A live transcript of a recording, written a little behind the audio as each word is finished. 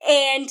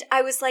And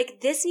I was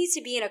like, this needs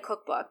to be in a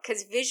cookbook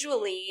because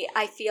visually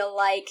I feel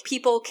like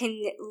people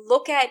can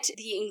look at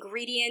the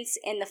ingredients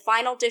and the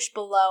final dish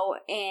below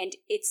and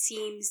it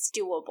seems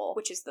doable,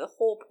 which is the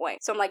whole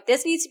point. So I'm like,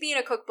 this needs to be in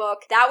a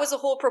cookbook. That was a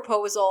whole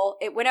proposal.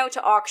 It went out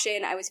to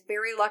auction. I was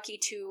very lucky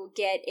to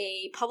get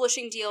a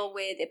publishing deal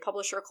with a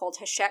publisher called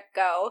Hachette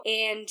Go,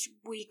 and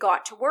we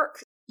got to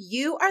work.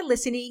 You are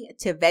listening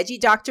to Veggie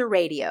Doctor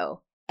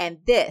Radio, and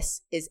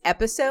this is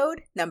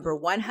episode number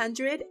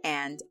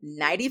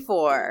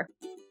 194.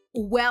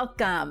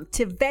 Welcome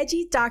to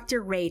Veggie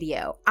Doctor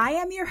Radio. I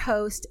am your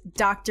host,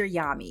 Dr.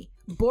 Yami,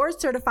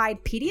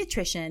 board-certified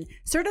pediatrician,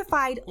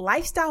 certified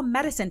lifestyle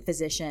medicine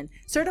physician,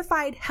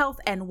 certified health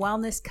and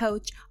wellness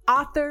coach,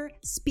 author,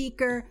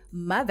 speaker,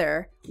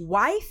 mother,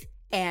 wife,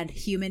 and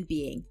human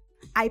being.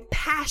 I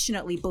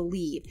passionately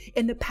believe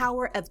in the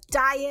power of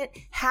diet,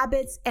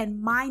 habits,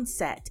 and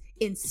mindset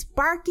in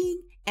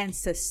sparking and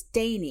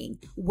sustaining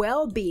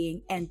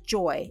well-being and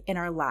joy in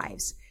our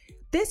lives.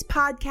 This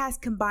podcast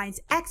combines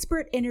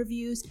expert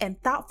interviews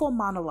and thoughtful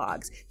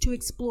monologues to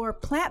explore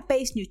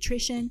plant-based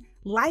nutrition,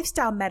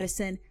 lifestyle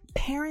medicine,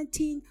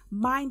 parenting,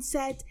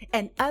 mindset,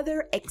 and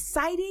other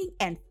exciting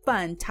and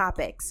fun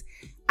topics.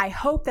 I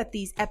hope that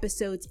these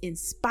episodes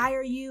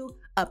inspire you,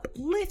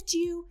 uplift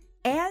you,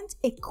 and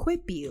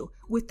equip you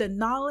with the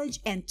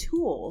knowledge and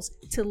tools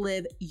to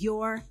live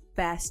your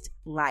best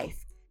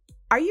life.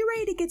 Are you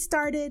ready to get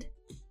started?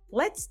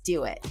 Let's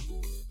do it.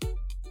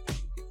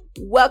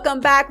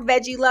 Welcome back,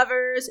 veggie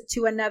lovers,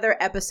 to another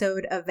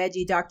episode of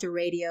Veggie Doctor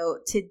Radio.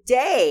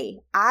 Today,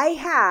 I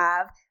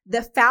have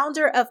the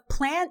founder of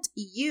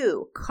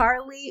PlantYou,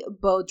 Carleigh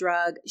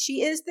Bodrug.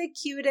 She is the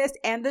cutest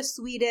and the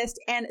sweetest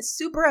and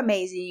super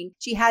amazing.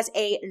 She has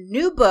a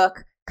new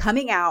book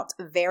coming out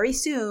very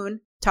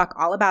soon. Talk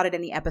all about it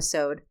in the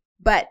episode.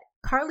 But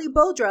Carleigh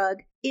Bodrug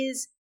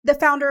is the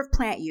founder of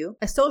PlantYou,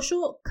 a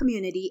social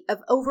community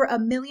of over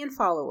 1 million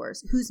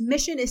followers whose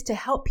mission is to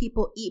help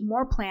people eat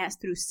more plants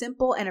through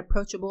simple and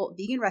approachable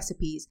vegan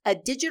recipes, a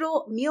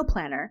digital meal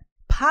planner,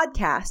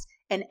 podcast,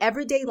 and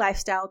everyday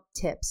lifestyle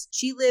tips.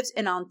 She lives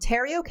in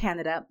Ontario,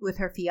 Canada with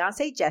her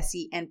fiance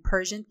Jesse and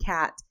Persian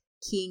cat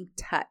King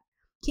Tut.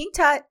 King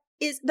Tut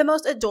is the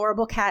most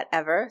adorable cat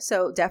ever,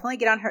 so definitely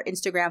get on her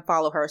Instagram,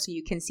 follow her so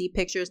you can see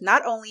pictures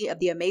not only of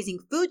the amazing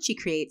food she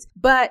creates,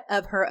 but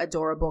of her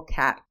adorable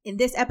cat. In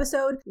this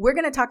episode, we're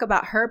going to talk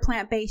about her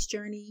plant-based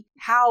journey,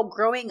 how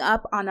growing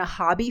up on a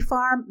hobby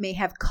farm may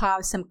have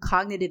caused some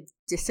cognitive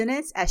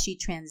dissonance as she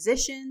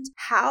transitioned,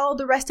 how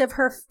the rest of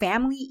her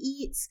family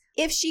eats,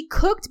 if she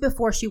cooked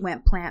before she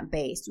went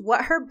plant-based,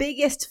 what her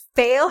biggest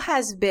fail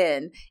has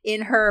been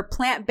in her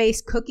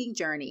plant-based cooking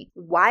journey,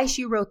 why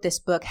she wrote this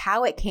book,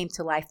 how it came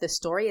to life. The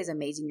story is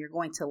amazing. You're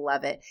going to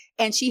love it.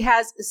 And she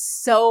has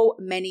so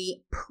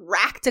many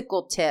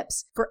practical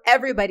tips for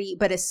everybody,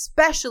 but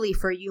especially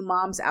for you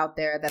moms out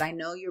there that I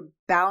know you're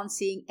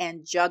balancing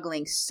and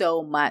juggling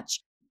so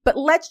much. But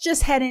let's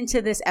just head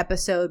into this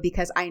episode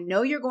because I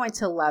know you're going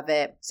to love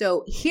it.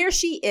 So here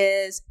she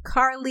is,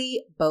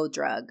 Carleigh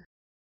Bodrug.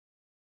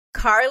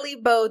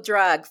 Carleigh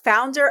Bodrug,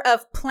 founder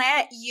of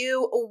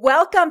PlantYou.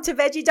 Welcome to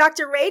Veggie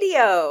Doctor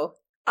Radio.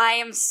 I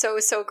am so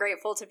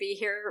grateful to be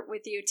here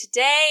with you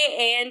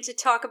today and to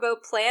talk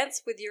about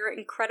plants with your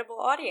incredible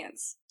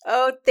audience.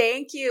 Oh,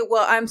 thank you.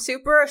 Well, I'm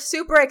super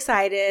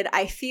excited.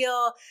 I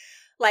feel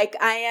like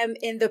I am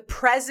in the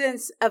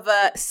presence of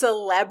a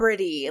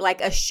celebrity,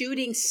 like a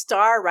shooting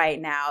star right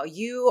now.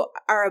 You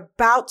are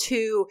about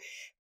to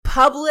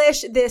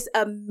publish this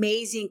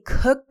amazing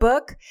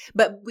cookbook.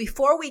 But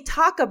before we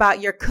talk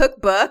about your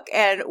cookbook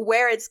and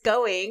where it's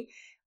going,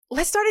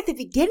 let's start at the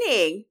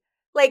beginning.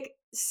 Like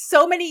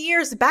so many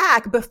years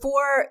back,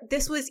 before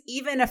this was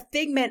even a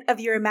figment of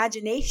your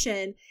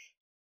imagination,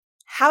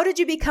 how did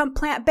you become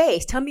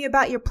plant-based? Tell me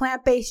about your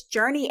plant-based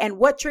journey and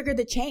what triggered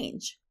the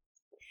change.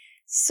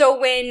 So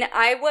when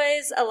I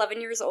was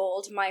 11 years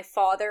old, my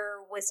father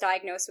was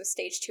diagnosed with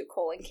stage 2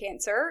 colon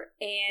cancer.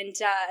 And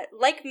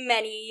like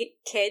many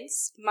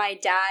kids, my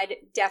dad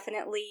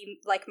definitely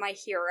like my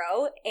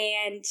hero.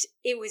 And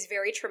it was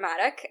very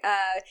traumatic.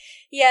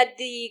 He had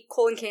the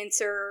colon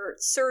cancer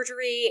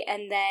surgery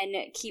and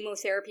then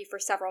chemotherapy for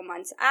several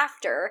months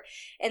after.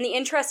 And the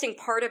interesting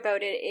part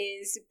about it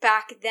is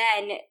back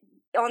then,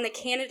 on the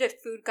Canada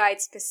Food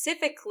Guide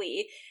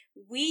specifically,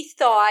 we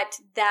thought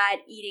that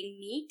eating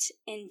meat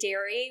and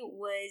dairy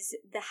was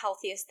the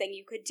healthiest thing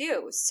you could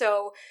do.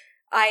 So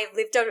I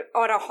lived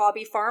on a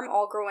hobby farm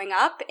all growing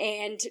up,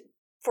 and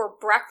for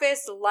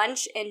breakfast,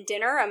 lunch, and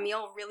dinner, a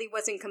meal really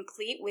wasn't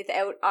complete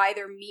without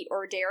either meat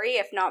or dairy,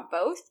 if not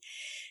both.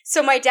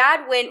 So my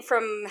dad went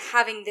from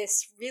having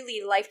this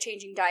really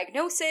life-changing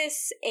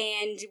diagnosis,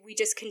 and we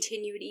just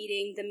continued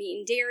eating the meat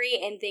and dairy,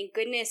 and thank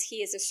goodness he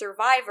is a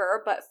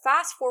survivor. But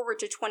fast forward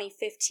to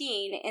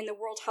 2015, and the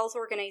World Health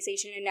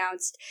Organization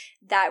announced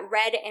that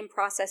red and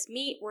processed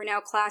meat were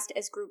now classed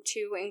as Group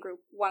 2 and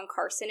Group 1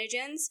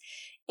 carcinogens.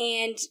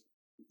 And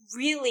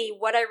really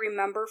what I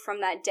remember from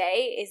that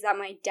day is that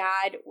my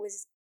dad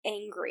was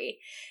angry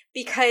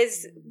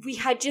because we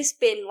had just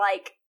been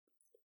like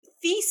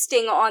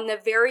feasting on the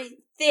very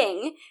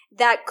thing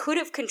that could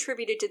have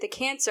contributed to the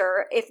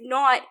cancer, if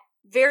not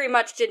very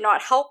much did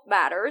not help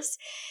matters.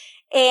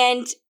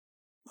 And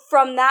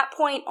from that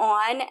point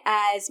on,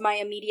 as my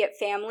immediate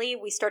family,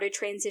 we started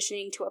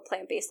transitioning to a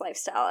plant-based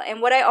lifestyle. And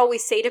what I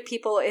always say to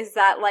people is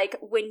that, like,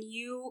 when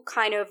you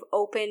kind of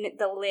open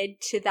the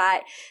lid to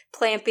that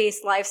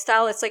plant-based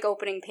lifestyle, it's like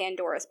opening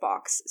Pandora's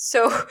box.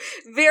 So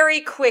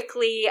very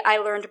quickly, I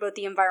learned about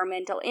the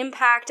environmental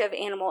impact of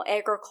animal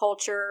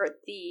agriculture,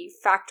 the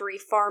factory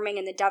farming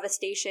and the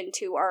devastation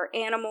to our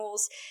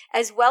animals,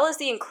 as well as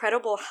the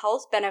incredible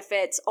health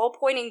benefits, all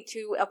pointing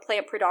to a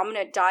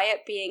plant-predominant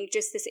diet being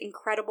just this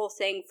incredible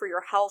thing for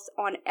your health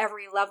on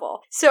every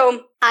level.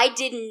 So I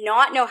did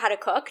not know how to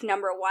cook,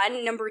 number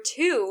one. Number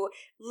two,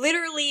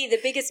 literally the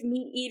biggest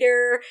meat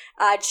eater,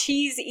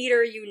 cheese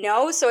eater you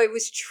know. So I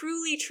was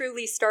truly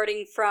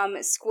starting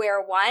from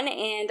square one,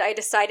 and I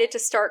decided to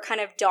start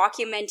kind of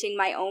documenting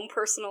my own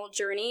personal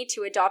journey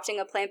to adopting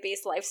a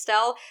plant-based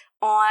lifestyle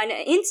on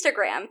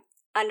Instagram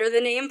under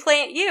the name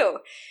PlantYou.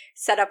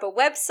 Set up a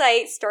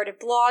website, started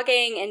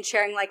blogging and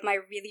sharing like my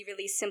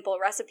really simple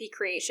recipe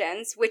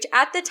creations, which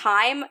at the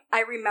time,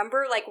 I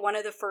remember like one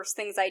of the first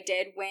things I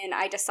did when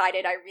I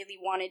decided I really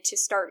wanted to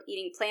start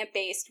eating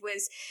plant-based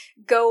was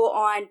go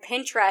on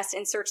Pinterest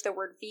and search the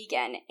word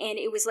vegan. And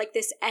it was like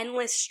this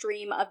endless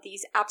stream of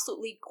these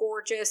absolutely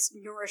gorgeous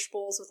nourish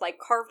bowls with like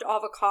carved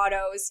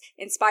avocados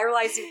and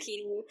spiralized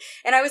zucchini.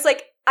 And I was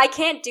like, I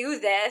can't do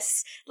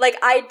this. Like,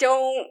 I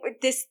don't,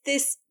 this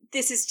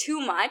is too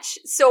much.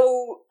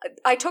 So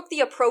I took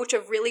the approach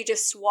of really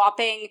just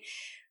swapping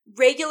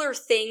regular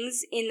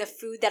things in the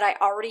food that I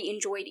already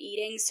enjoyed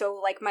eating. So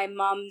like my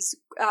mom's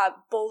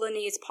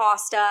bolognese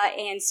pasta,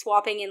 and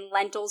swapping in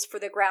lentils for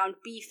the ground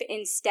beef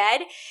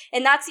instead.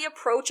 And that's the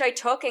approach I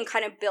took and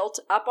kind of built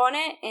up on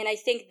it. And I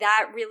think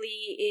that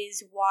really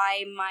is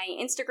why my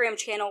Instagram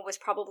channel was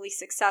probably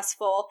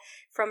successful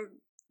from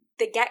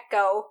the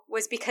get-go,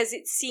 was because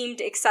it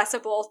seemed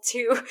accessible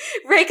to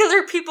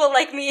regular people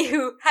like me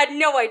who had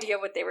no idea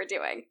what they were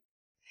doing.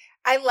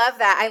 I love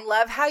that. I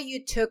love how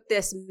you took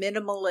this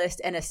minimalist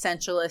and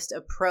essentialist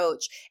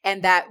approach,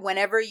 and that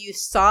whenever you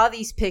saw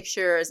these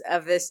pictures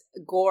of this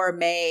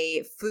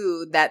gourmet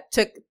food that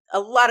took a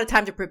lot of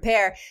time to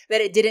prepare,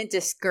 that it didn't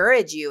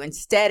discourage you.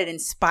 Instead, it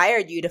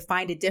inspired you to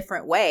find a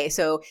different way.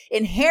 So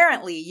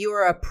inherently, you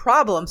are a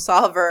problem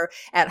solver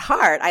at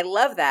heart. I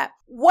love that.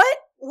 What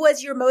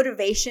was your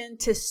motivation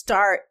to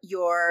start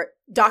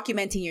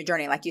documenting your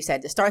journey, like you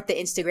said, to start the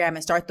Instagram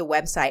and start the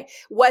website?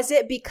 Was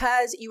it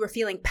because you were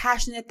feeling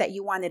passionate that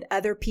you wanted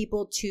other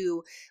people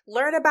to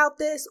learn about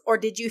this? Or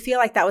did you feel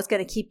like that was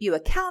going to keep you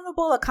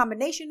accountable, a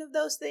combination of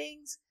those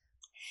things?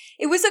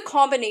 It was a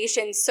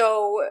combination.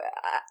 So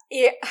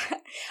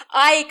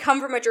I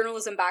come from a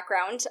journalism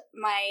background.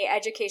 My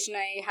education,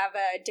 I have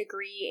a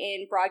degree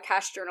in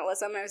broadcast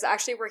journalism. I was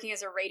actually working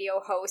as a radio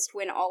host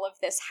when all of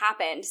this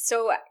happened.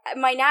 So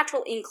my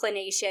natural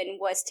inclination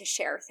was to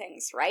share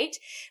things, right?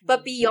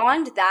 But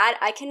beyond that,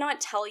 I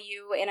cannot tell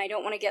you, and I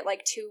don't want to get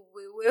like too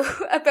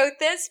woo-woo about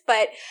this,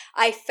 but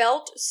I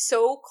felt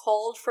so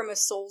called from a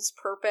soul's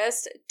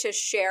purpose to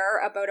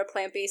share about a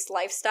plant-based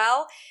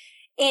lifestyle.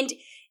 And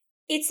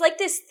it's like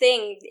this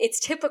thing, it's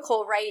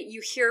typical, right?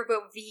 You hear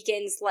about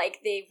vegans like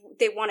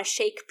they want to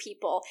shake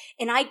people.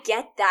 And I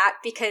get that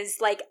because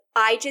like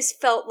I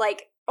just felt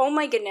like, oh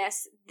my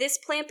goodness, this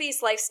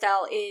plant-based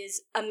lifestyle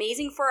is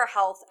amazing for our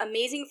health,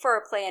 amazing for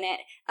our planet,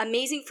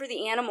 amazing for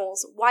the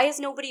animals. Why is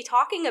nobody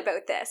talking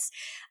about this?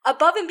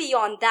 Above and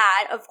beyond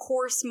that, of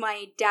course,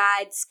 my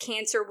dad's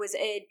cancer was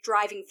a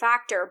driving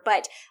factor,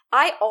 but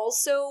I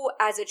also,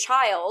 as a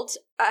child,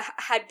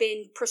 had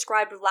been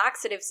prescribed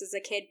laxatives as a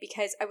kid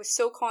because I was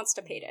so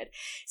constipated.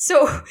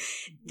 So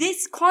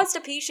this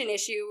constipation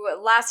issue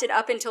lasted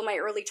up until my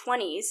early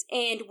 20s.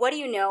 And what do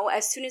you know?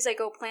 As soon as I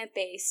go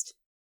plant-based,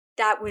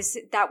 that was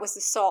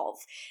the solve.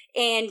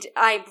 And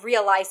I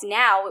realize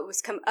now it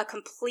was a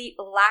complete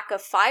lack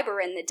of fiber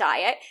in the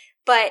diet.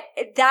 But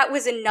that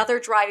was another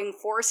driving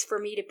force for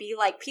me to be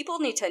like, people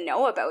need to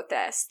know about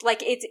this.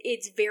 Like,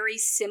 it's very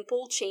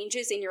simple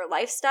changes in your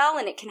lifestyle,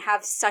 and it can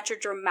have such a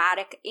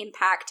dramatic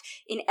impact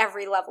in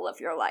every level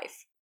of your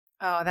life.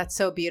 Oh, that's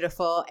so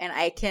beautiful. And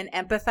I can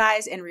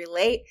empathize and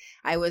relate.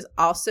 I was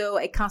also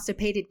a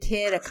constipated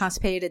kid, a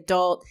constipated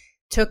adult,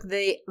 took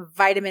the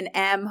vitamin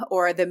M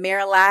or the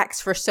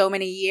Miralax for so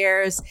many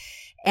years.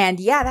 And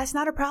yeah, that's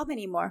not a problem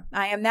anymore.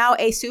 I am now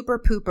a super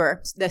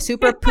pooper, the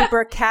super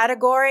pooper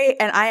category,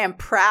 and I am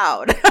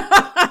proud.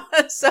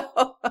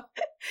 So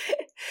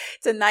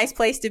it's a nice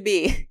place to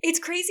be. It's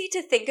crazy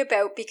to think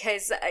about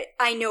because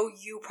I know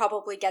you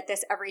probably get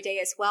this every day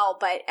as well,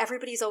 but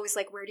everybody's always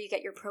like, where do you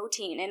get your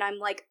protein? And I'm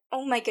like,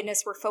 oh my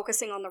goodness, we're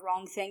focusing on the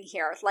wrong thing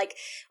here. Like,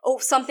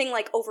 something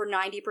like over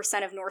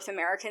 90% of North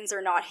Americans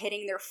are not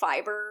hitting their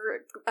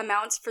fiber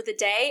amounts for the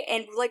day.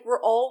 And like,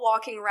 we're all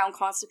walking around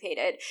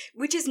constipated,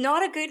 which is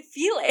not a good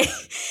feeling.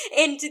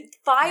 And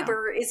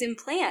fiber is in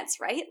plants,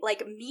 right?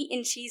 Like meat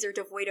and cheese are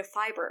devoid of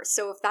fiber.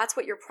 So if that's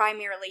what you're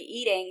primarily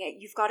eating,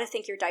 you've got to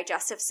think your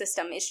digestive digestive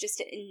system is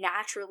just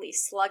naturally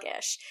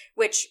sluggish,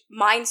 which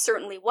mine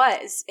certainly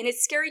was. And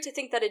it's scary to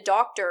think that a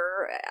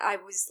doctor, I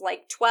was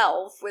like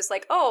 12, was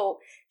like, oh,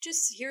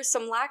 just here's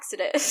some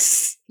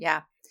laxatives.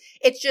 Yeah.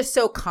 It's just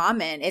so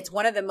common. It's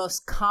one of the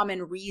most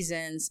common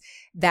reasons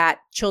that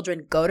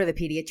children go to the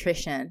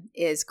pediatrician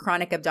is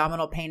chronic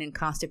abdominal pain and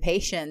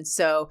constipation.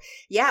 So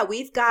yeah,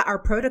 we've got our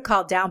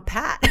protocol down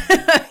pat,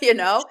 you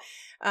know?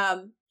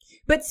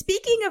 But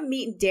speaking of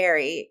meat and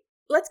dairy,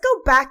 let's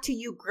go back to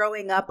you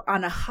growing up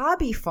on a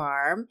hobby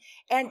farm,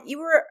 and you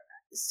were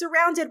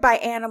surrounded by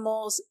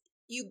animals.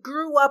 You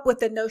grew up with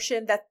the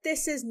notion that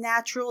this is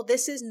natural,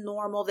 this is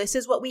normal, this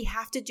is what we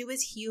have to do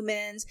as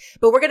humans,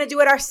 but we're going to do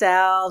it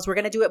ourselves. We're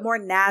going to do it more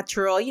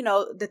natural, you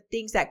know, the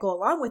things that go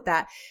along with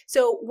that.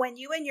 So when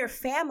you and your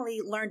family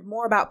learned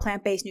more about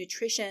plant-based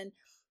nutrition,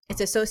 its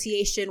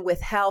association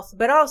with health,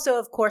 but also,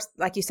 of course,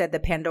 like you said, the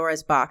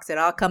Pandora's box, it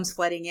all comes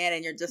flooding in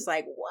and you're just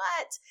like,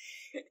 what?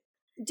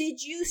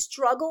 Did you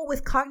struggle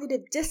with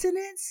cognitive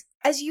dissonance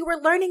as you were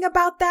learning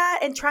about that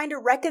and trying to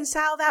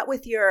reconcile that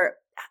with your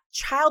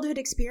childhood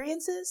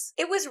experiences?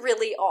 It was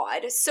really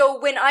odd. So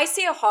when I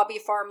say a hobby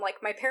farm, like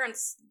my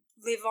parents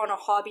live on a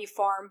hobby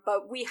farm,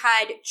 but we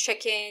had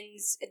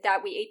chickens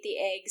that we ate the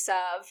eggs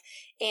of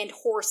and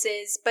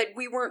horses, but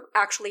we weren't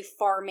actually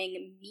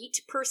farming meat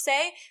per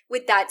se.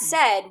 With that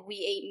said, we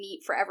ate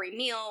meat for every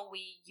meal.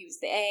 We used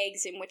the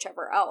eggs and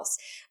whichever else.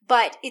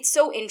 But it's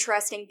so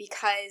interesting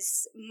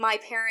because my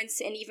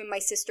parents and even my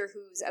sister,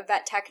 who's a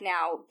vet tech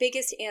now,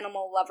 biggest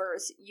animal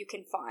lovers you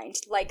can find.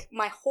 Like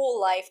my whole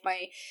life,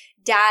 my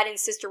dad and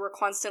sister were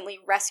constantly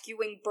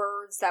rescuing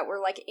birds that were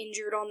like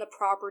injured on the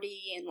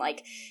property and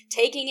like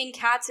taking in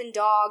cats and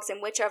dogs and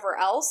whichever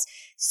else.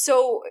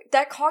 So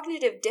that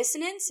cognitive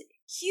dissonance,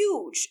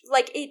 huge.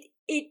 Like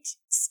it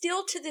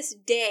still to this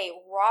day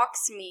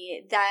rocks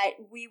me that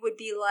we would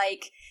be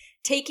like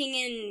taking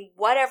in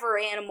whatever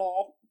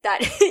animal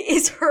that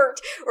is hurt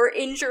or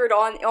injured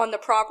on the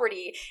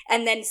property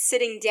and then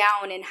sitting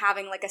down and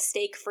having like a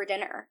steak for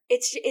dinner.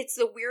 It's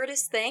the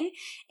weirdest thing.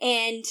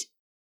 And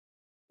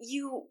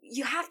you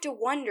have to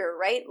wonder,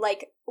 right?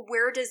 Like,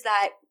 where does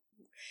that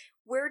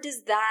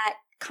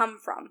come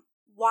from?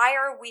 Why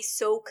are we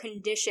so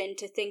conditioned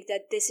to think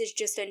that this is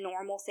just a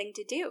normal thing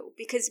to do?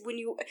 Because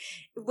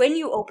when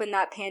you open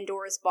that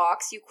Pandora's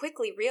box, you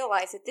quickly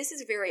realize that this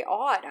is very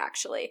odd,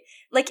 actually.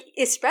 Like,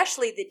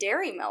 especially the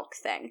dairy milk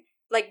thing.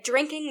 Like,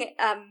 drinking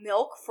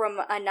milk from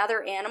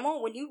another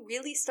animal, when you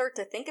really start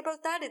to think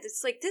about that,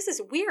 it's like, this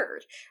is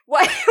weird.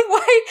 Why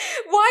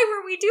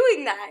were we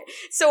doing that?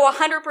 So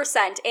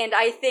 100%. And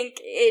I think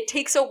it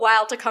takes a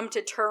while to come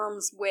to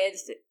terms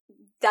with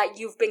that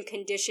you've been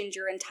conditioned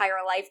your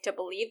entire life to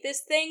believe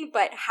this thing,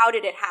 but how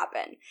did it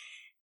happen?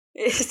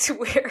 It's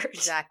weird.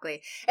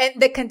 Exactly.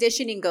 And the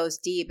conditioning goes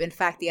deep. In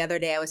fact, the other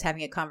day I was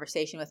having a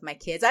conversation with my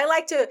kids. I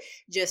like to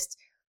just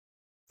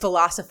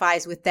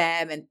philosophize with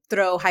them and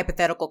throw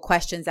hypothetical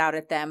questions out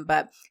at them.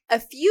 But a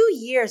few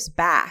years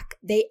back,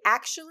 they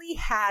actually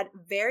had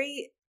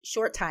very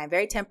short time,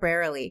 very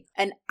temporarily,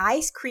 an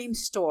ice cream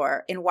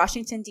store in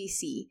Washington,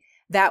 D.C.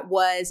 that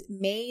was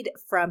made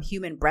from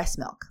human breast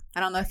milk. I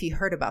don't know if you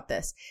heard about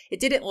this. It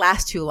didn't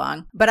last too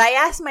long. But I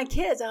asked my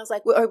kids, I was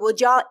like, would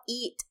y'all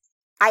eat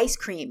ice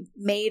cream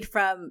made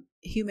from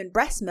human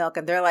breast milk?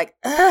 And they're like,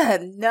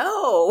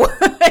 no,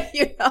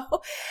 you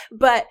know?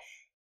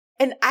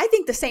 And I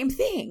think the same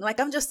thing. Like,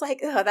 I'm just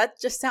like,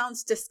 that just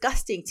sounds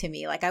disgusting to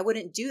me. Like, I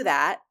wouldn't do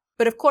that.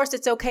 But of course,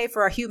 it's okay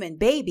for our human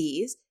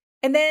babies.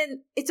 And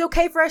then it's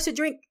okay for us to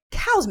drink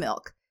cow's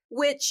milk,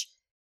 which,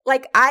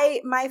 like,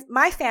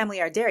 my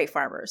family are dairy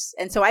farmers.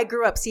 And so I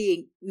grew up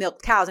seeing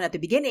milked cows. And at the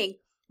beginning,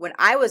 when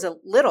I was a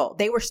little,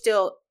 they were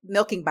still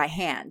milking by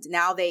hand.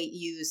 Now they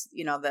use,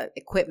 you know, the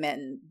equipment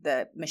and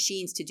the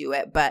machines to do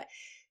it. But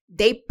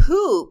they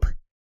poop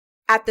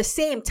at the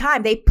same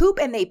time. They poop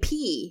and they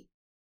pee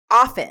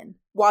often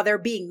while they're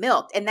being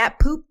milked. And that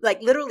poop like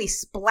literally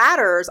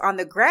splatters on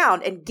the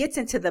ground and gets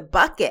into the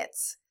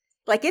buckets.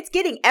 Like, it's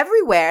getting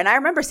everywhere. And I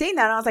remember seeing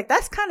that and I was like,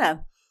 that's kind of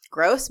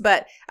gross.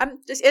 But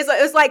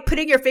it was like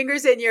putting your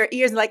fingers in your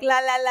ears and like, la,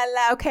 la, la,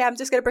 la. Okay, I'm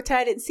just going to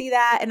pretend I didn't see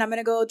that. And I'm going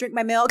to go drink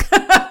my milk,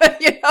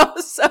 you know?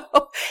 So,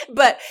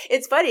 but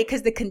it's funny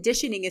because the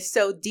conditioning is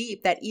so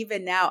deep that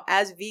even now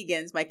as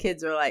vegans, my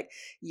kids are like,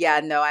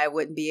 yeah, no, I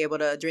wouldn't be able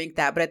to drink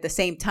that. But at the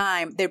same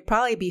time, they'd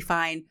probably be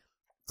fine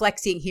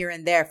flexing here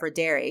and there for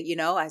dairy, you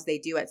know, as they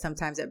do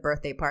sometimes at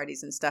birthday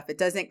parties and stuff. It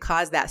doesn't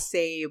cause that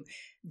same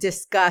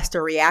disgust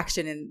or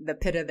reaction in the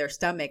pit of their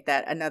stomach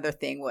that another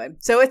thing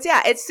would. So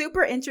it's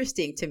super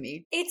interesting to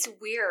me. It's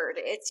weird.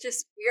 It's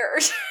just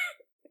weird.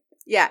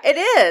 Yeah, it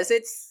is.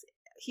 It's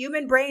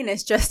human brain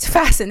is just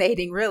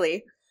fascinating,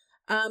 really.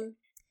 Tell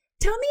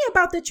me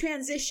about the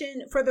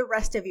transition for the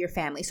rest of your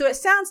family. So it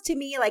sounds to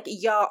me like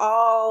y'all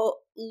all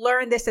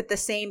learned this at the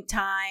same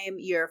time.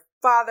 Your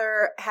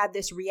father had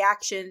this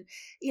reaction,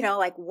 you know,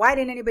 like, why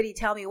didn't anybody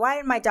tell me? Why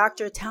didn't my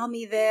doctor tell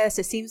me this?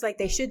 It seems like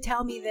they should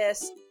tell me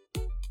this.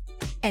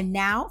 And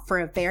now for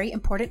a very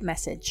important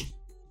message.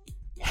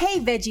 Hey,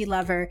 veggie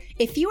lover,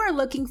 if you are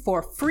looking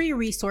for free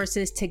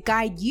resources to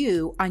guide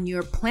you on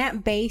your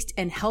plant-based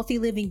and healthy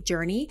living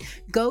journey,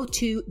 go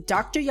to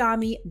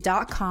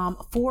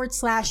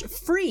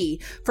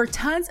DrYami.com/free for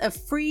tons of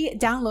free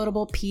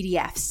downloadable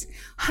PDFs.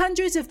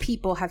 Hundreds of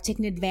people have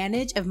taken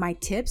advantage of my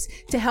tips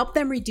to help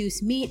them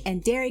reduce meat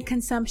and dairy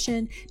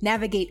consumption,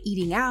 navigate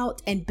eating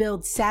out, and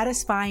build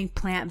satisfying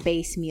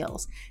plant-based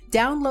meals.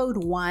 Download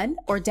one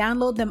or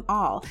download them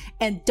all,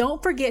 and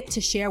don't forget to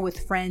share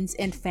with friends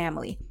and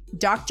family.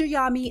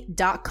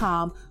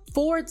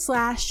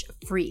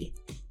 DrYami.com/free.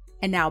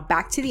 And now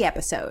back to the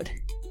episode.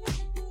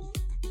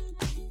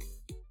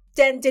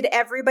 Then did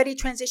everybody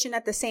transition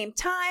at the same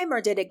time, or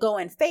did it go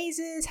in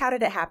phases? How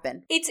did it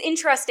happen? It's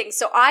interesting.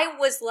 So I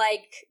was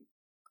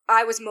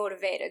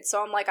motivated.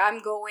 So I'm like,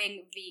 I'm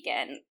going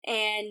vegan.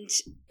 And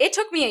it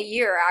took me a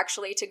year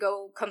actually to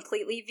go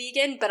completely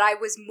vegan, but I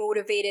was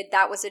motivated.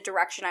 That was the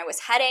direction I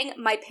was heading.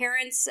 My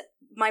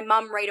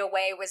mom right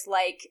away was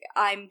like,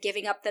 I'm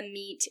giving up the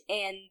meat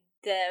and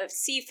the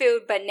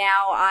seafood, but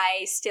now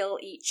I still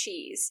eat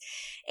cheese.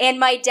 And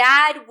my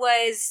dad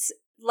was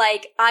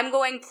like, I'm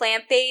going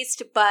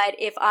plant-based, but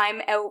if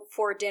I'm out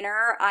for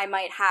dinner, I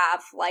might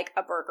have like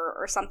a burger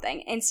or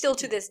something. And still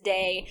to this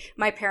day,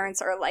 my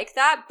parents are like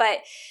that.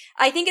 But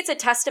I think it's a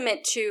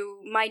testament to,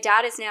 my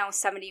dad is now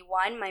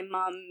 71, my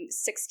mom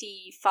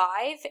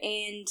 65,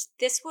 and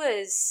this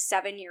was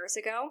 7 years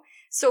ago.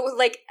 So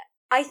like,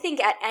 I think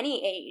at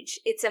any age,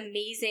 it's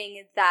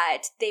amazing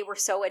that they were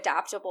so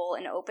adaptable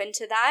and open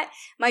to that.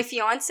 My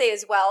fiance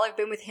as well, I've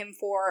been with him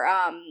for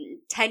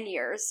 10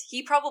 years.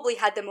 He probably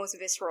had the most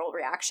visceral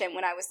reaction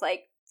when I was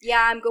like,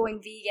 yeah, I'm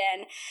going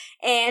vegan.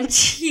 And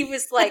he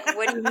was like,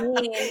 what do you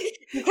mean?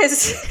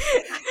 Because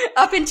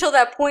up until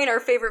that point, our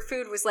favorite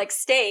food was like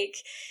steak.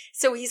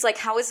 So he's like,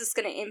 how is this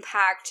going to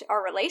impact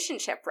our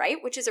relationship, right?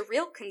 Which is a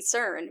real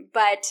concern.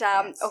 But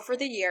Yes. Over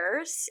the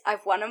years,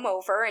 I've won him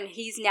over, and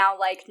he's now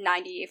like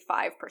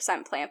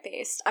 95%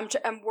 plant-based. I'm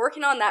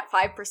working on that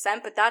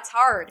 5%, but that's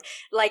hard.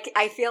 Like,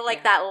 I feel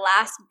like that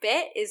last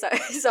bit is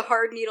a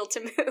hard needle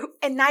to move.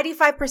 And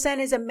 95%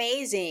 is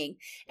amazing.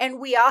 And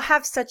we all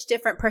have such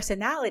different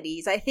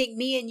personalities. I think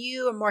me and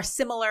you are more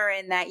similar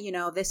in that,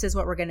 this is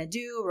what we're going to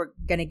do. We're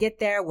going to get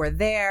there.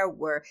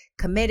 We're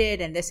committed,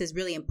 and this is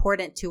really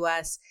important to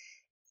us.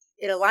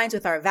 It aligns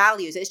with our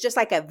values. It's just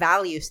like a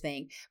values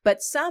thing.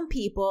 But some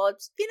people,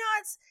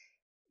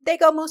 they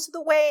go most of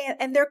the way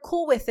and they're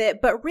cool with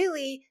it. But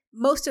really,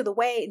 most of the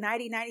way,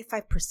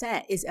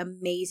 95% is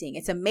amazing.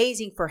 It's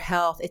amazing for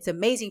health. It's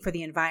amazing for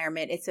the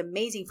environment. It's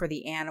amazing for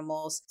the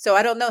animals. So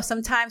I don't know,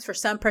 sometimes for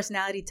some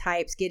personality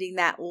types, getting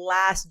that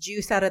last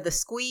juice out of the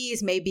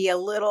squeeze may be a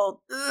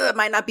little,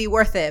 might not be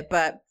worth it,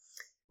 but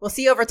we'll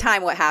see over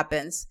time what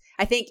happens.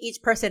 I think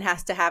each person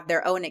has to have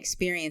their own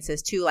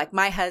experiences too. Like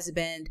my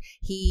husband,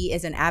 he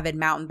is an avid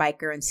mountain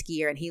biker and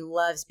skier, and he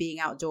loves being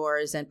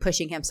outdoors and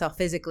pushing himself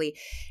physically.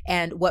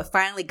 And what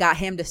finally got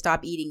him to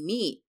stop eating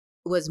meat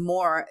was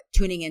more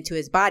tuning into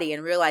his body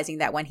and realizing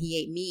that when he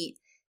ate meat,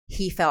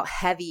 he felt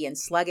heavy and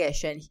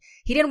sluggish. And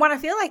he didn't want to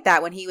feel like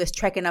that when he was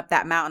trekking up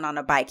that mountain on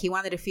a bike. He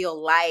wanted to feel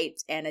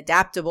light and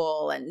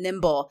adaptable and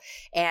nimble.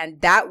 And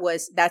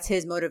that's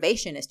his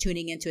motivation, is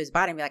tuning into his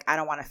body and be like, I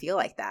don't want to feel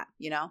like that,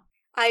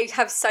 I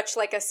have such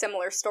like a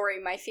similar story.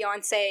 My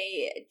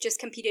fiance just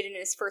competed in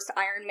his first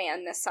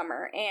Ironman this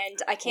summer,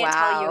 and I can't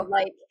tell you,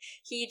 like,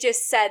 he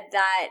just said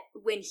that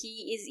when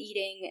he is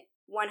eating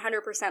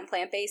 100%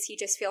 plant-based, he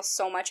just feels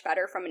so much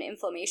better from an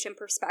inflammation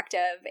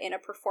perspective and a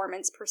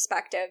performance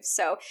perspective.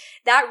 So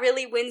that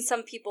really wins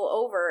some people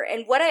over.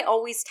 And what I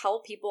always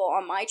tell people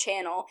on my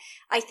channel,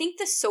 I think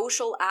the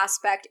social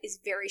aspect is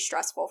very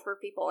stressful for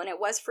people. And it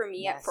was for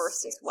me at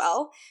first as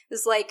well. It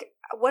was like,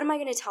 what am I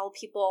going to tell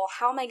people?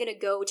 How am I going to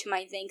go to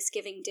my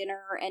Thanksgiving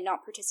dinner and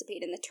not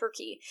participate in the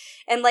turkey?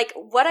 And like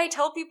what I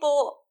tell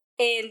people,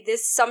 and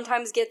this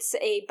sometimes gets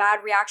a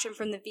bad reaction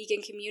from the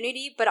vegan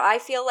community, but I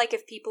feel like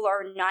if people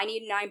are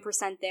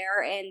 99%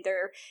 there and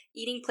they're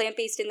eating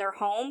plant-based in their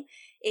home,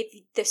 if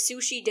the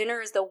sushi dinner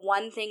is the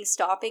one thing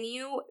stopping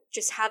you,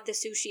 just have the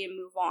sushi and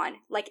move on.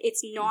 Like,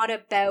 it's not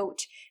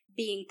about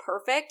being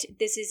perfect.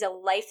 This is a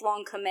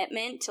lifelong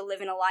commitment to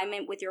live in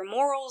alignment with your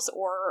morals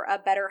or a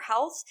better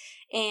health.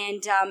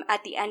 And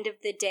at the end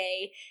of the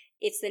day,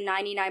 it's the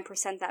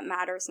 99% that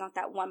matters, not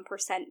that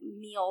 1%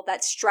 meal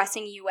that's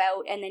stressing you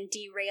out and then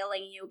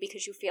derailing you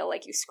because you feel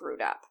like you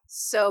screwed up.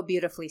 So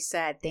beautifully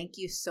said. Thank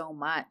you so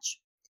much.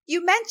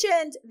 You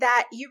mentioned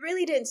that you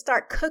really didn't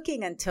start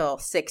cooking until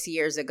 6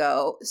 years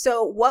ago.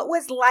 So what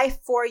was life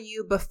for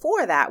you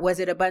before that? Was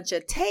it a bunch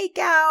of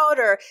takeout,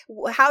 or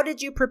how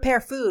did you prepare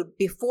food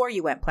before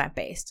you went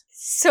plant-based?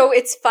 So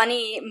it's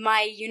funny,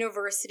 my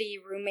university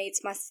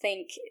roommates must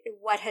think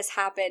what has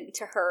happened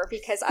to her,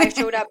 because I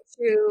showed up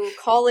to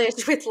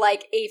college with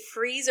like a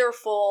freezer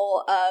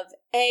full of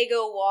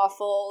Eggo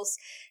waffles,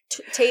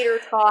 tater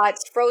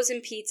tots,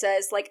 frozen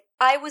pizzas. Like,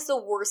 I was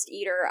the worst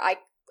eater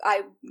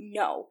I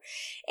know.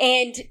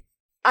 And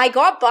I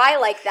got by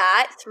like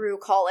that through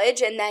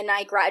college, and then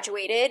I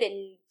graduated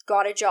and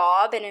got a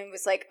job, and it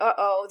was like,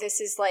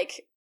 this is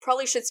like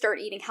probably should start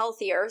eating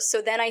healthier.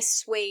 So then I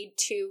swayed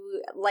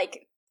to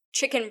like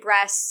chicken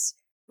breasts,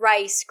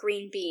 rice,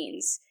 green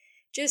beans,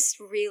 just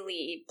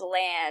really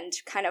bland,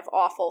 kind of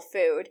awful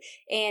food.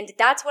 And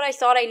that's what I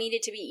thought I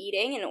needed to be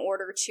eating in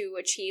order to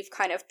achieve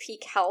kind of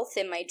peak health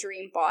in my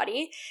dream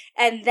body.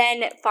 And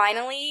then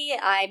finally,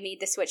 I made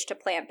the switch to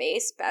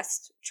plant-based.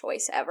 Best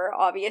choice ever,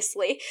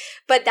 obviously.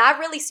 But that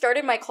really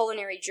started my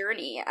culinary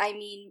journey. I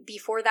mean,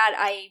 before that,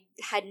 I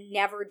had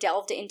never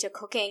delved into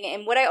cooking.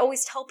 And what I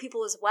always tell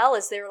people as well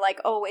is they're like,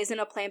 oh, isn't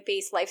a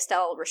plant-based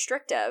lifestyle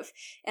restrictive?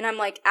 And I'm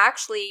like,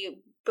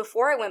 actually,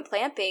 before I went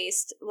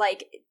plant-based,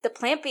 like the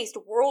plant-based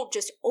world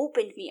just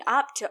opened me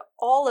up to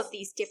all of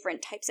these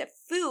different types of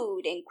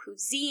food and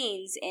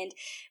cuisines and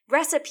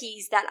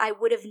recipes that I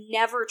would have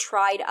never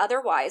tried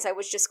otherwise. I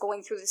was just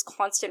going through this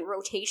constant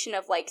rotation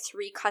of like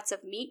 3 cuts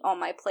of meat on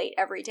my plate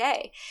every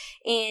day.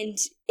 And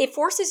it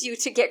forces you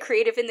to get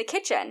creative in the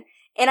kitchen.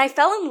 And I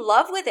fell in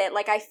love with it.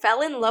 Like I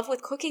fell in love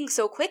with cooking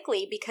so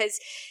quickly because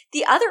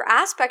the other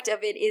aspect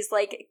of it is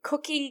like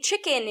cooking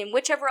chicken and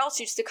whichever else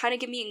used to kind of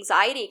give me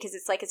anxiety because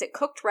it's like, is it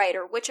cooked right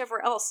or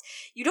whichever else?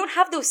 You don't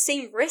have those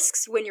same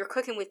risks when you're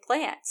cooking with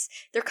plants.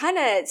 They're kind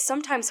of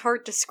sometimes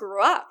hard to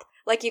screw up.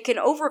 Like you can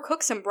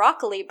overcook some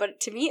broccoli, but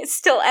to me it's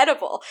still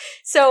edible.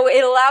 So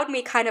it allowed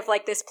me kind of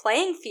like this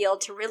playing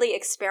field to really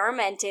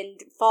experiment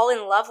and fall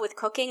in love with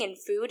cooking and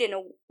food in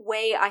a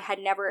way I had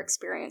never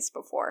experienced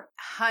before.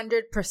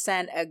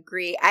 100%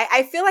 agree.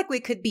 I feel like we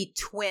could be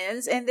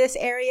twins in this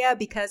area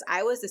because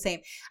I was the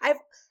same.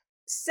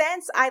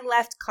 Since I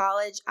left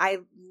college, I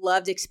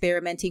loved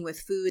experimenting with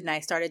food and I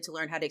started to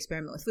learn how to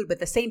experiment with food. But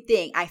the same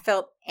thing, I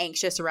felt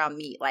anxious around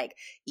meat, like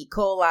E.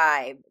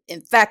 coli,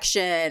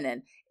 infection,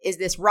 and is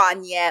this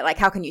rotten yet? Like,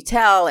 how can you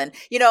tell? And,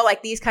 you know,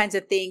 like these kinds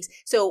of things.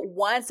 So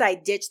once I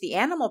ditched the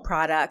animal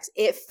products,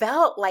 it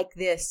felt like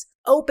this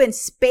open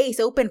space,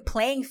 open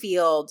playing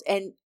field.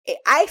 And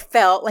I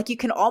felt like you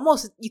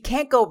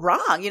can't go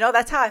wrong. You know,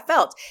 that's how I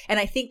felt.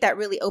 And I think that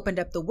really opened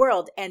up the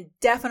world and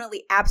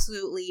definitely,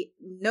 absolutely,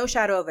 no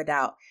shadow of a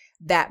doubt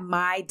that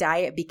my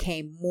diet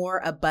became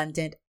more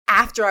abundant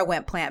after I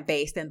went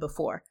plant-based than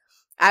before.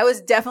 I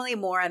was definitely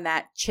more on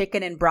that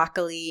chicken and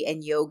broccoli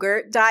and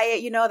yogurt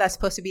diet. You know, that's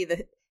supposed to be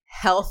the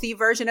healthy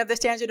version of the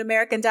standard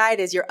American diet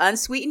is your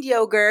unsweetened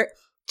yogurt,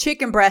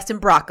 chicken breast, and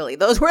broccoli.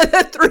 Those were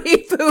the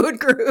 3 food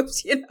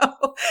groups, you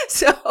know?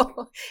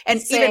 So,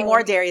 and Same. even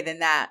more dairy than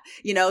that,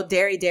 you know,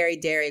 dairy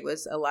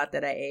was a lot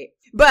that I ate.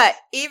 But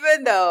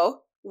even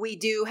though we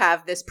do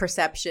have this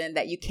perception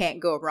that you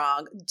can't go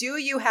wrong, do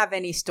you have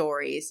any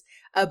stories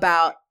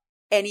about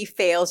any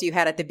fails you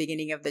had at the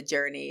beginning of the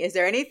journey? Is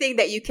there anything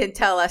that you can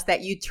tell us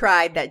that you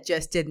tried that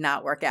just did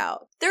not work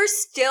out? There's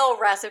still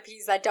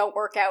recipes that don't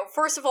work out.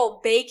 First of all,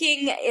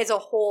 baking is a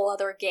whole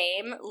other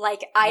game.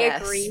 Like, I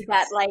agree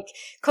that, like,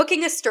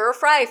 cooking a stir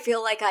fry, I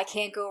feel like I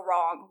can't go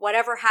wrong.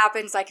 Whatever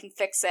happens, I can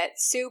fix it.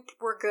 Soup,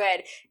 we're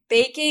good.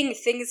 Baking,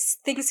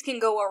 things can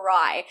go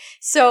awry.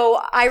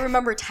 So I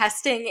remember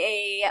testing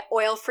a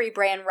oil-free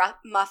bran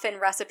muffin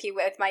recipe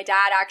with my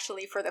dad,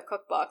 actually, for the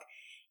cookbook.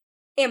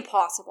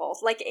 Impossible.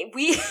 Like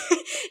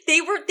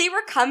they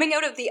were coming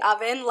out of the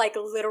oven like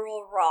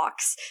literal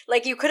rocks.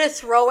 Like you could have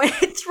thrown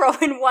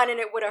one and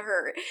it would have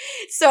hurt.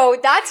 So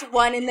that's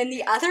one. And then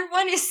the other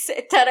one is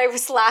that I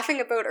was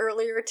laughing about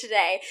earlier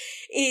today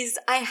is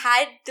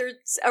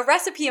there's a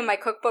recipe in my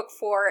cookbook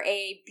for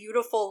a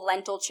beautiful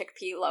lentil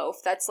chickpea loaf.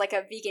 That's like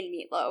a vegan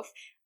meatloaf.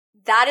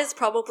 That is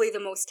probably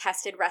the most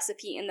tested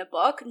recipe in the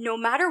book. No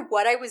matter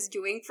what I was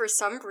doing, for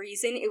some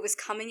reason, it was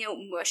coming out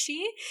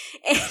mushy.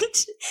 And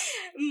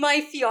my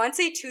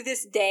fiance to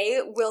this day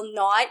will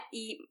not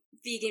eat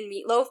vegan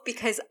meatloaf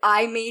because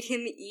I made him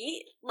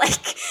eat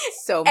like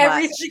so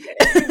everything.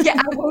 Yeah,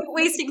 I wasn't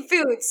wasting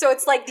food. So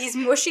it's like these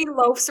mushy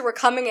loaves were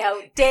coming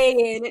out day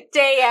in,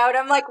 day out.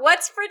 I'm like,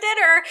 what's for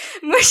dinner?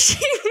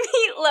 Mushy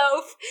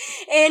meatloaf.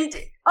 And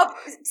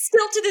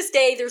still to this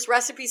day, there's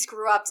recipe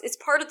screw-ups. It's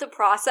part of the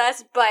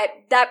process, but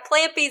that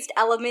plant-based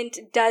element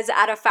does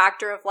add a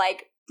factor of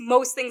like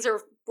most things are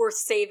worth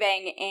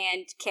saving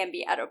and can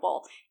be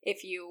edible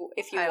if you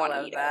want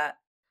to eat it.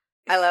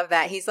 I love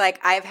that. He's like,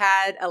 I've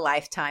had a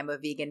lifetime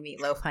of vegan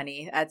meatloaf,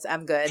 honey.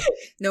 I'm good.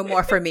 No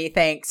more for me,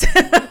 thanks.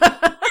 All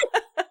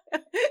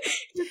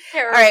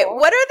right.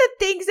 What are the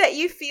things that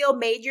you feel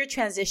made your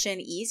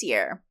transition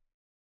easier?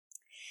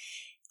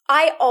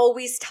 I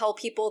always tell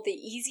people the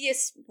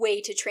easiest way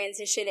to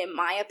transition, in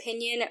my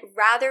opinion,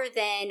 rather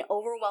than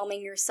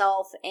overwhelming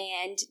yourself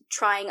and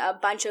trying a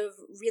bunch of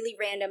really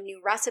random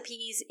new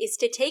recipes, is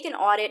to take an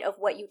audit of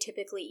what you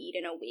typically eat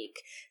in a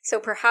week. So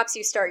perhaps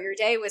you start your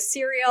day with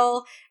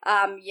cereal,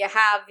 you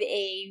have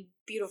a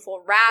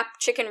beautiful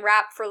chicken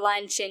wrap for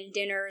lunch, and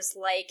dinner's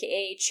like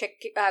a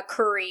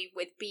curry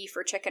with beef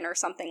or chicken or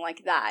something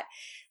like that.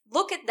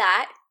 Look at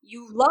that.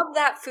 You love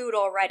that food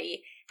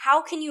already.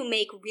 How can you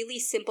make really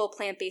simple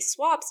plant-based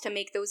swaps to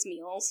make those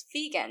meals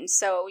vegan?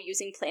 So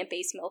using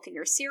plant-based milk in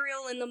your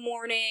cereal in the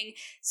morning,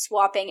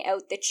 swapping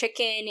out the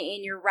chicken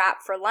in your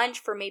wrap for lunch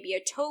for maybe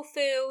a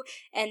tofu,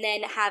 and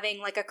then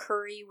having like a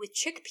curry with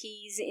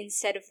chickpeas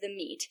instead of the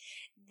meat.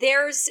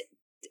 There's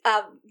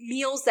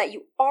meals that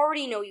you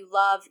already know you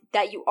love,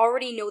 that you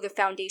already know the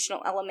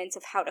foundational elements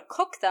of how to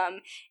cook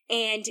them,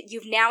 and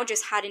you've now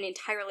just had an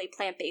entirely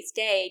plant-based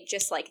day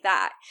just like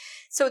that.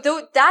 So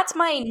that's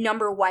my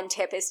number one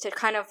tip, is to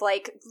kind of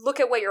like look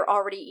at what you're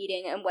already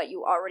eating and what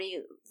you already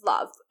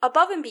love.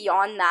 Above and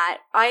beyond that,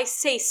 I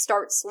say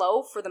start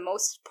slow for the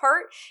most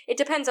part. It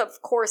depends,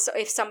 of course,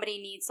 if somebody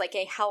needs like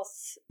a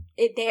health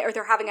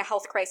they're having a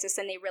health crisis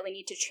and they really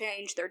need to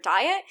change their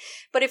diet.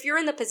 But if you're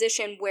in the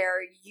position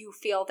where you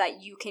feel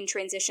that you can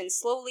transition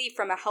slowly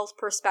from a health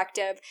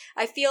perspective,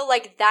 I feel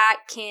like that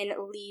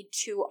can lead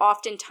to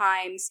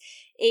oftentimes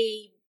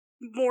a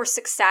more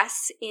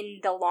success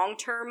in the long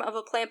term of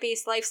a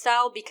plant-based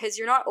lifestyle, because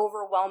you're not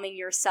overwhelming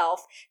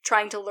yourself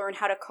trying to learn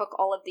how to cook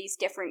all of these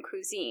different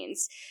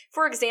cuisines.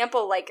 For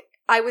example, like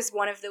I was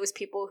one of those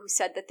people who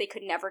said that they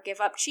could never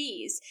give up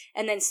cheese.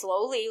 And then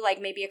slowly,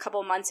 like maybe a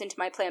couple months into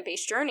my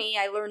plant-based journey,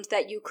 I learned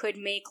that you could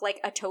make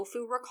like a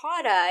tofu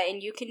ricotta,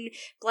 and you can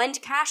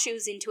blend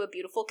cashews into a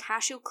beautiful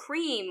cashew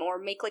cream, or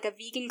make like a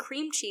vegan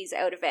cream cheese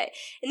out of it.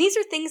 And these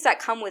are things that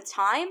come with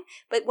time,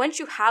 but once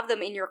you have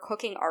them in your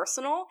cooking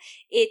arsenal,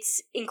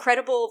 it's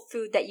incredible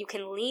food that you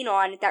can lean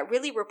on that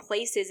really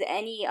replaces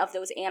any of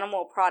those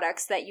animal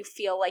products that you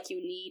feel like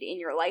you need in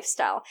your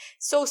lifestyle.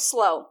 So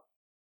slow.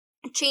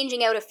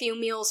 Changing out a few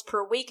meals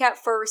per week at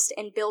first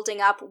and building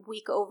up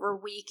week over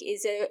week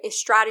is a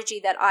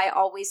strategy that I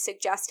always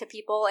suggest to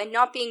people, and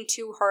not being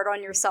too hard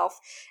on yourself.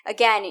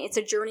 Again, it's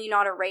a journey,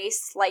 not a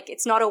race. Like,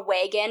 it's not a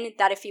wagon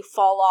that if you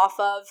fall off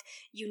of,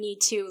 you need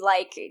to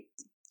like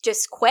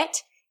just quit.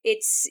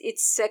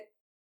 It's a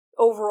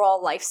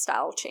overall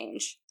lifestyle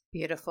change.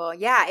 Beautiful.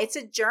 Yeah, it's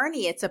a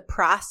journey. It's a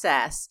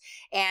process.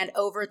 And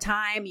over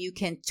time, you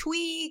can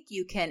tweak,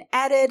 you can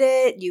edit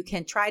it, you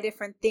can try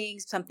different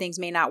things. Some things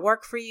may not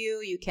work for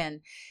you. You can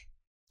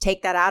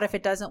take that out if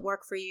it doesn't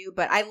work for you.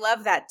 But I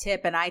love that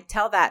tip. And I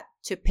tell that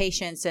to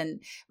patients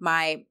and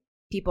my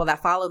people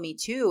that follow me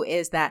too,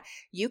 is that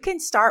you can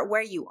start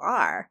where you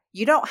are.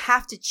 You don't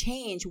have to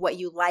change what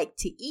you like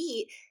to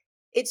eat.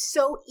 It's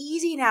so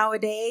easy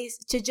nowadays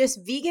to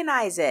just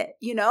veganize it,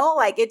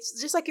 like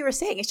it's just like you were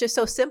saying, it's just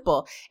so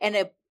simple. And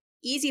an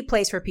easy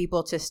place for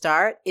people to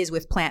start is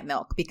with plant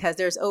milk, because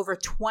there's over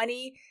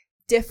 20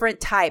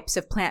 different types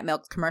of plant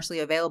milk commercially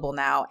available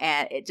now.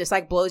 And it just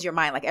like blows your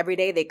mind. Like every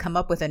day they come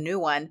up with a new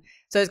one.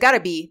 So it's got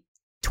to be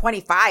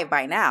 25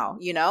 by now,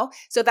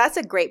 So that's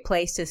a great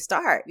place to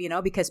start,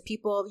 because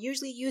people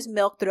usually use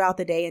milk throughout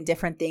the day in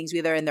different things,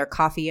 either in their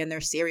coffee and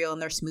their cereal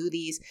and their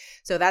smoothies.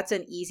 So that's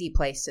an easy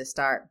place to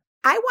start.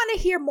 I want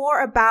to hear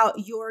more about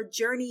your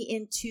journey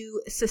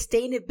into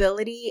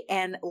sustainability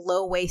and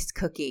low waste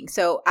cooking.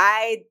 So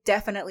I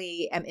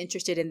definitely am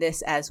interested in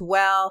this as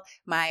well.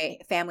 My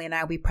family and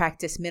I, we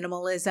practice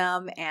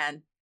minimalism,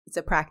 and it's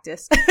a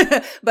practice,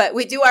 but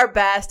we do our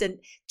best and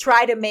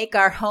try to make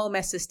our home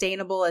as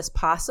sustainable as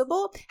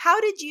possible. How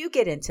did you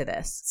get into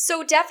this?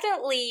 So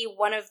definitely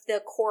one of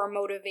the core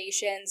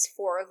motivations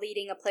for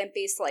leading a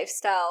plant-based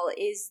lifestyle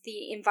is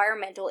the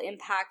environmental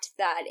impact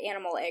that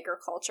animal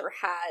agriculture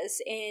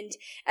has. And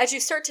as you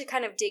start to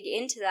kind of dig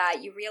into that,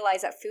 you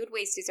realize that food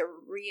waste is a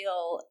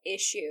real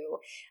issue.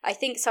 I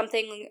think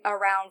something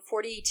around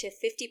 40 to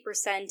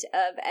 50%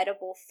 of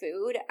edible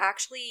food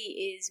actually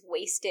is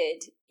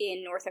wasted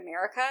in North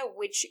America,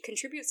 which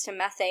contributes to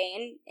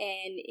methane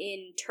and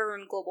in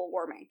turn global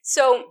warming.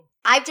 So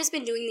I've just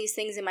been doing these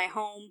things in my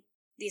home,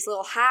 these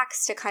little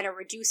hacks to kind of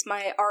reduce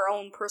our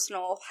own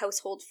personal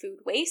household food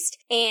waste.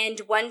 And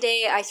one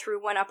day I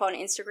threw one up on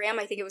Instagram.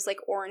 I think it was like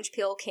orange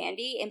peel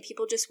candy, and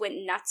people just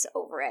went nuts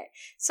over it.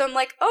 So I'm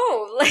like,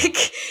 oh,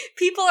 like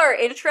people are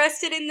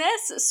interested in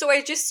this. So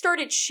I just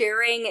started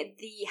sharing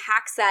the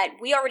hacks that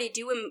we already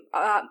do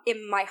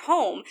in my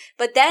home,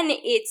 but then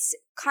it's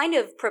kind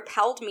of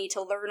propelled me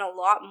to learn a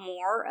lot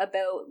more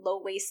about low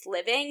waste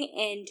living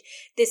and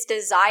this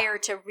desire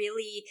to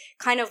really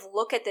kind of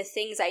look at the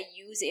things I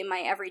use in my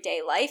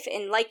everyday life.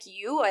 And like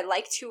you, I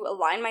like to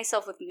align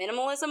myself with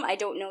minimalism. I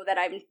don't know that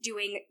I'm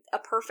doing a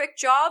perfect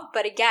job,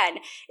 but again,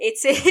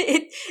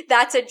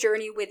 that's a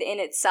journey within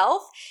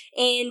itself.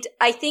 And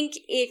I think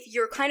if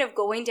you're kind of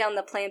going down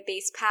the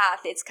plant-based path,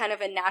 it's kind of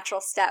a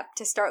natural step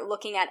to start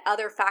looking at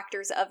other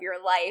factors of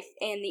your life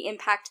and the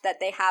impact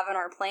that they have on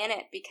our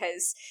planet,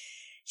 because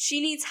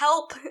she needs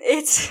help.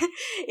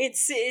 It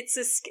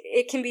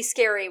can be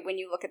scary when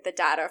you look at the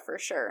data, for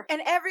sure. And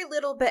every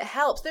little bit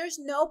helps. There's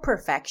no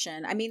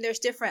perfection. I mean, there's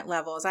different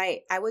levels.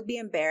 I would be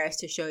embarrassed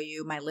to show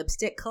you my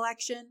lipstick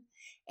collection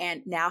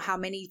and now how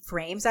many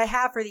frames I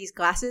have for these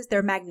glasses.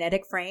 They're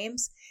magnetic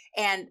frames.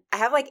 And I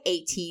have like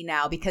 18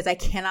 now because I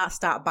cannot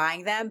stop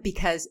buying them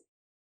because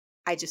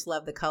I just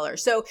love the color.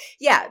 So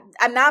yeah,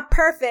 I'm not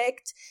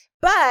perfect,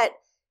 but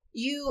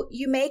you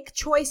make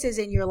choices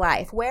in your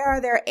life. Where are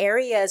there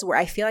areas where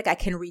I feel like I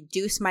can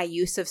reduce my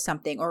use of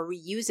something or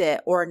reuse it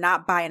or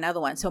not buy another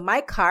one? So my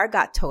car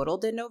got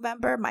totaled in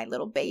November. My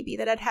little baby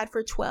that I'd had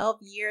for 12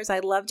 years. I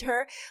loved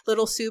her.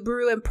 Little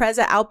Subaru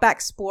Impreza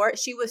Outback Sport.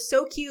 She was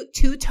so cute,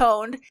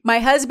 two-toned. My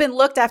husband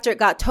looked after it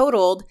got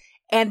totaled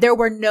And there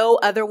were no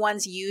other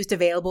ones used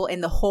available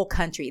in the whole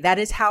country. That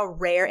is how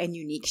rare and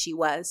unique she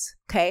was.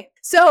 Okay.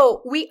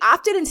 So we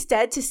opted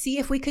instead to see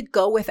if we could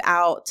go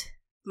without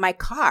my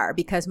car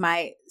because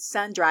my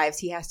son drives.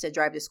 He has to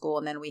drive to school.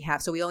 And then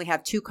so we only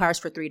have 2 cars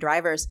for 3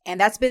 drivers. And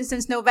that's been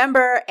since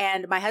November.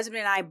 And my husband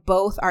and I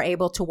both are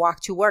able to walk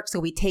to work. So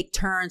we take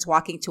turns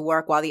walking to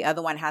work while the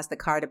other one has the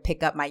car to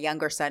pick up my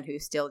younger son who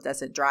still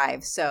doesn't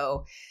drive.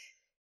 So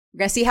we're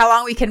going to see how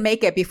long we can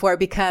make it before it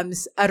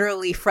becomes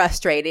utterly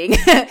frustrating.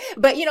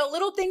 But,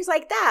 little things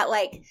like that,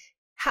 like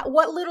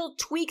what little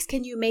tweaks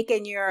can you make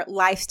in your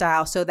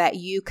lifestyle so that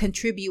you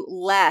contribute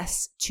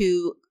less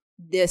to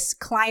this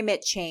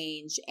climate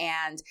change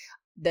and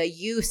the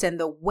use and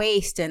the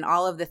waste and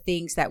all of the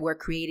things that we're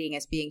creating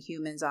as being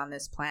humans on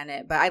this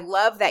planet. But I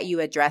love that you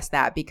address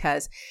that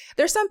because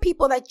there's some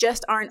people that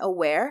just aren't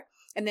aware.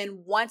 And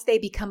then once they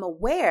become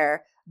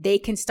aware, they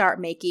can start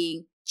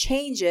making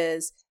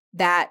changes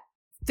that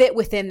fit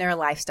within their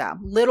lifestyle.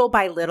 Little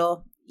by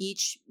little,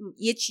 each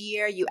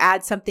year you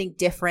add something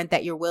different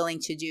that you're willing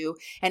to do.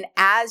 And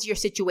as your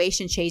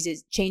situation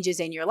changes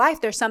in your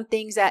life, there's some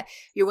things that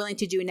you're willing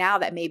to do now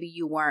that maybe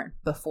you weren't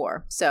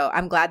before. So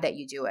I'm glad that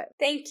you do it.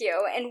 Thank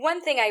you. And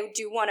one thing I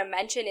do want to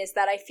mention is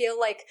that I feel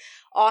like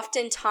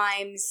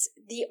oftentimes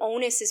the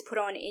onus is put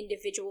on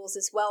individuals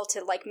as well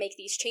to make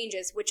these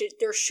changes, which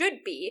there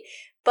should be,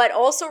 but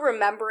also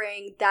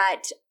remembering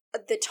that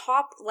the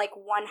top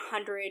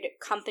 100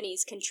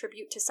 companies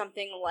contribute to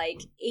something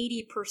like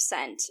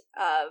 80%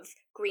 of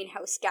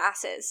greenhouse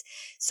gases.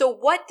 So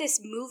what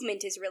this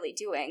movement is really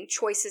doing,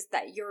 choices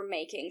that you're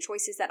making,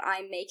 choices that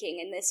I'm making,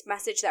 and this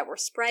message that we're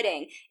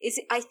spreading is,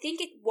 I think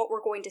what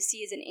we're going to see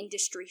is an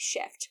industry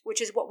shift, which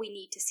is what we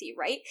need to see,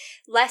 right?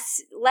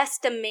 Less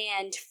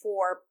demand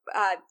for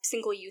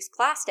single-use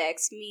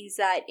plastics means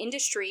that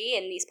industry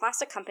and these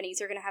plastic companies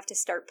are going to have to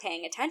start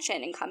paying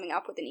attention and coming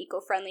up with an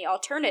eco-friendly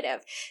alternative.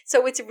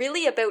 So it's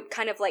really about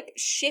kind of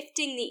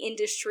shifting the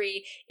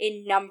industry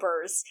in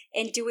numbers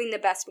and doing the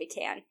best we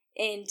can.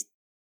 And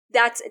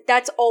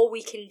that's all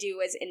we can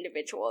do as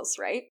individuals,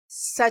 right?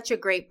 Such a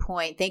great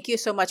point. Thank you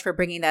so much for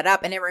bringing that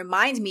up. And it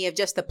reminds me of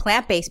just the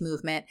plant-based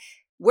movement.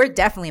 We're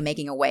definitely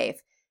making a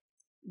wave.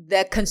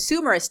 The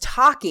consumer is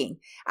talking.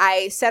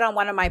 I said on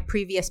one of my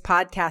previous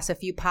podcasts a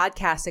few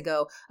podcasts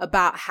ago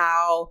about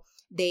how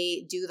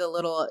they do the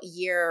little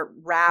year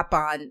wrap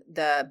on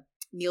the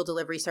meal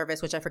delivery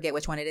service, which I forget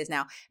which one it is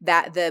now,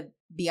 that the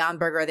Beyond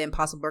Burger, the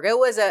Impossible Burger, it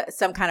was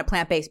some kind of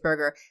plant-based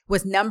burger,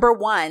 was number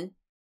 1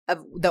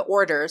 of the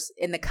orders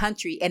in the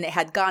country, and it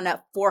had gone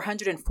up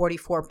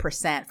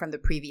 444% from the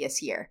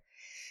previous year.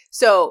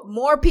 So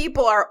more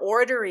people are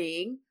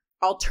ordering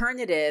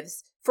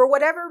alternatives for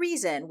whatever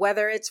reason,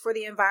 whether it's for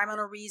the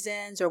environmental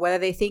reasons or whether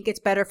they think it's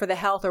better for the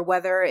health or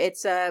whether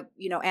it's a,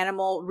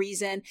 animal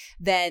reason,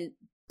 then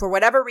for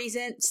whatever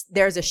reason,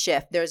 there's a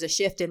shift. There's a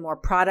shift in more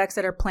products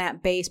that are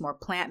plant-based, more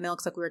plant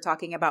milks like we were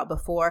talking about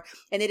before.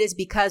 And it is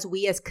because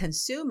we as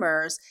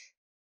consumers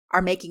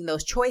are making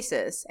those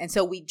choices. And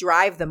so we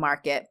drive the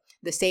market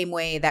the same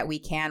way that we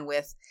can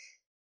with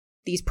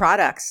these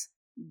products.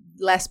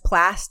 Less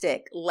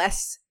plastic,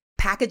 less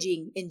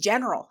packaging in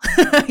general,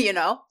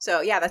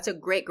 So yeah, that's a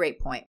great, great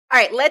point. All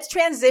right, let's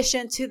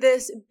transition to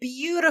this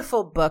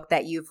beautiful book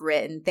that you've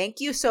written. Thank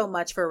you so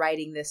much for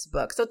writing this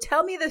book. So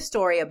tell me the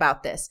story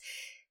about this.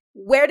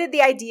 Where did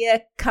the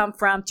idea come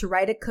from to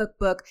write a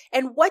cookbook?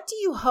 And what do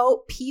you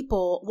hope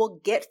people will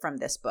get from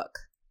this book?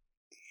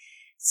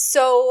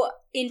 So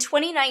in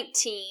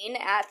 2019,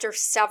 after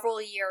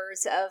several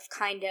years of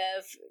kind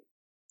of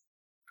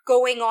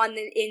going on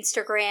the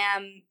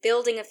Instagram,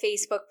 building a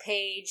Facebook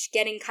page,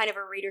 getting kind of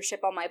a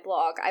readership on my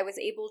blog, I was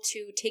able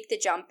to take the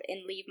jump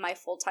and leave my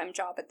full-time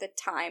job at the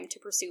time to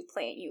pursue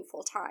PlantYou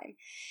full-time.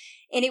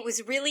 And it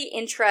was really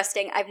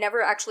interesting. I've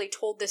never actually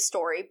told this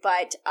story,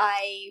 but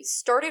I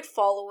started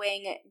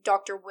following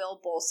Dr. Will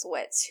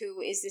Bolsewitz,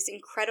 who is this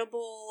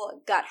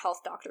incredible gut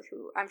health doctor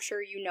who I'm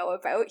sure you know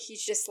about.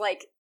 He's just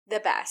the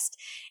best.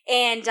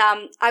 And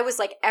I was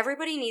like,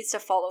 everybody needs to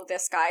follow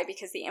this guy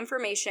because the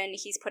information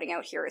he's putting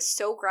out here is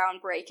so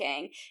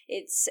groundbreaking.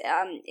 It's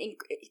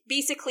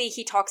basically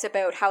he talks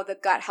about how the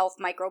gut health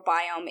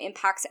microbiome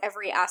impacts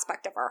every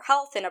aspect of our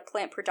health, and a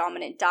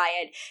plant-predominant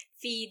diet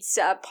feeds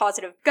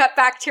positive gut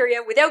bacteria.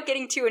 Without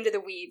getting too into the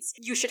weeds,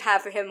 you should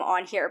have him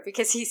on here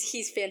because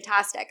he's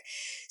fantastic.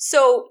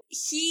 So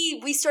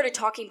we started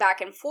talking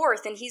back and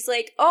forth, and he's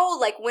like,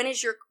 "Oh, when are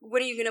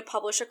you going to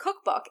publish a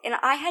cookbook?" And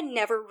I had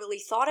never really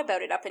thought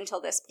about it up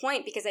until this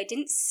point because I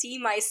didn't see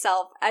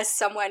myself as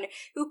someone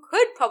who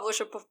could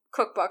publish a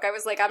cookbook. I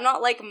was like, I'm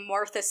not like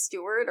Martha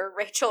Stewart or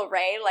Rachel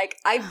Ray.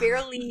 I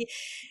barely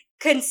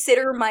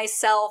consider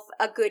myself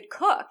a good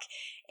cook.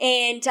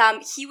 And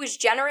he was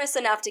generous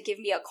enough to give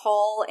me a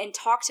call and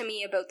talk to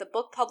me about the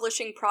book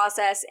publishing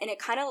process, and it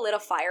kind of lit a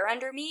fire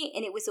under me,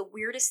 and it was the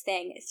weirdest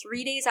thing.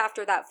 3 days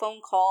after that phone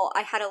call,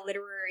 I had a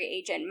literary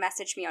agent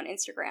message me on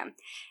Instagram,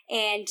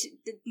 and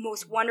the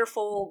most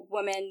wonderful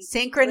woman.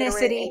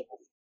 Synchronicity.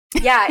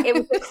 Yeah, it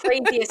was the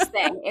craziest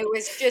thing. It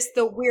was just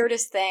the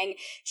weirdest thing.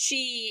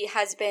 She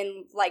has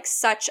been like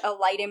such a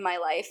light in my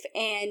life.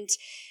 And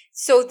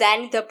so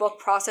then the book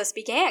process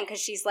began because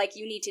she's like,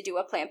 you need to do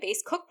a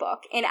plant-based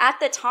cookbook. And at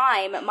the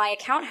time, my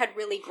account had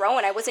really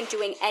grown. I wasn't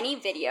doing any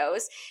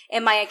videos,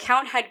 and my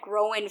account had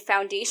grown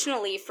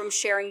foundationally from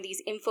sharing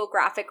these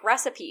infographic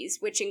recipes,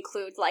 which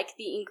include like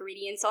the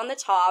ingredients on the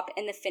top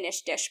and the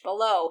finished dish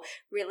below.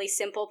 Really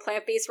simple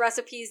plant-based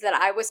recipes that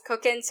I was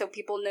cooking, so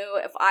people knew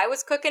if I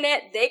was cooking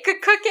it, they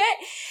could cook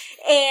it.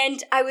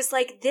 And I was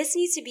like, this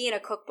needs to be in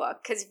a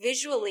cookbook because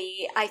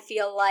visually, I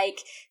feel like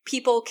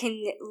people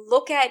can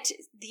look at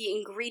the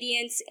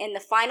ingredients and the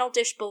final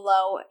dish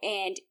below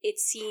and it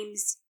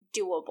seems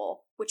doable,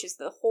 which is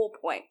the whole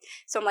point.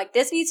 So I'm like,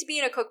 this needs to be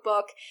in a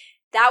cookbook.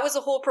 That was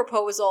a whole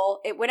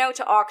proposal. It went out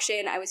to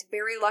auction. I was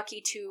very lucky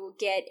to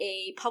get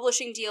a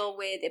publishing deal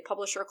with a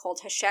publisher called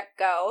Hachette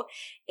Go,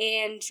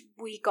 and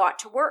we got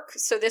to work.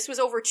 So this was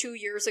over 2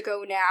 years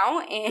ago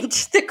now, and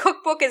the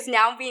cookbook is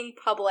now being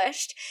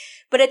published.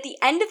 But at the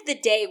end of the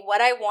day,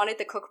 what I wanted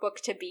the cookbook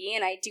to be,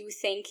 and I do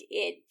think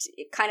it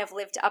kind of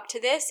lived up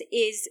to this,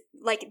 is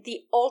like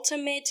the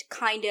ultimate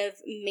kind of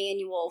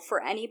manual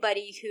for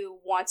anybody who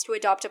wants to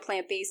adopt a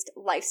plant-based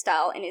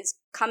lifestyle and is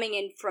coming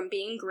in from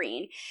being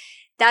green.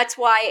 That's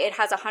why it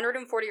has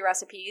 140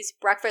 recipes: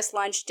 breakfast,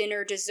 lunch,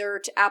 dinner,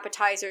 dessert,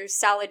 appetizers,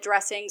 salad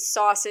dressings,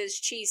 sauces,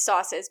 cheese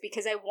sauces,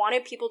 because I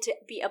wanted people to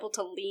be able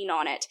to lean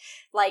on it.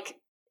 Like,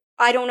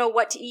 I don't know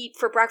what to eat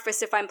for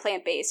breakfast if I'm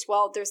plant-based.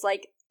 Well, there's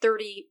like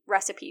 30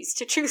 recipes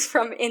to choose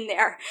from in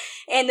there,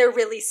 and they're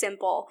really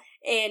simple,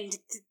 and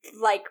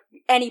like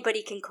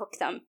anybody can cook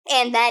them.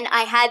 And then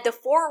I had the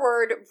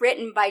foreword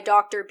written by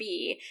Dr.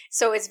 B,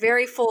 so it's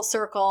very full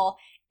circle.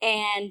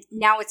 And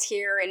now it's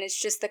here, and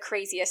it's just the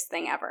craziest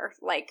thing ever.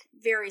 Like,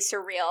 very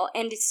surreal.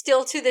 And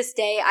still to this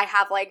day, I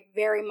have like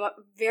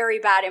very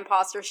bad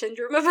imposter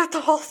syndrome about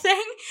the whole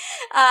thing.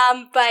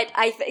 But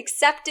I've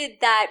accepted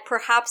that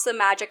perhaps the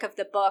magic of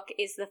the book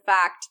is the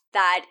fact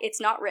that it's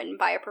not written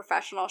by a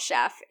professional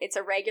chef. It's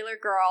a regular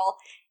girl,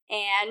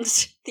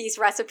 and these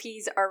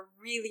recipes are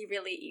really,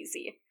 really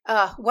easy.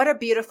 What a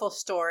beautiful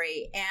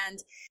story. And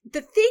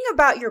the thing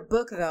about your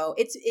book, though,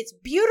 it's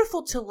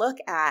beautiful to look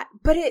at,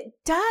 but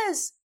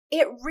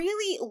it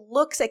really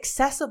looks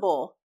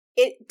accessible.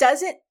 It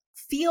doesn't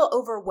feel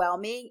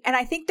overwhelming. And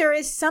I think there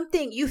is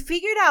something, you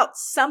figured out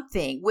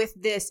something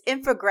with this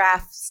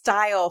infograph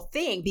style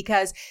thing,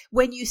 because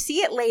when you see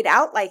it laid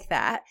out like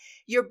that,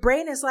 your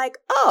brain is like,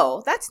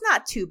 oh, that's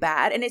not too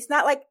bad. And it's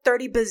not like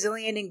 30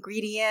 bazillion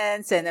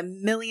ingredients and a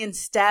million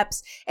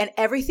steps, and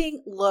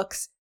everything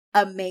looks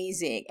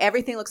amazing.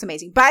 Everything looks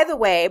amazing. By the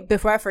way,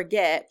 before I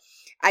forget,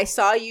 I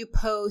saw you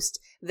post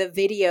the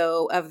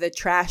video of the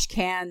trash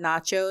can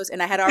nachos,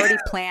 and I had already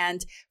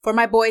planned for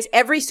my boys.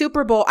 Every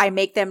Super Bowl, I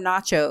make them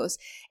nachos.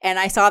 And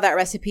I saw that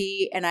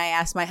recipe, and I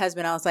asked my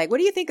husband, I was like, what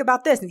do you think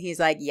about this? And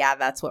he's like, yeah,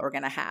 that's what we're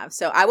going to have.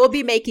 So I will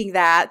be making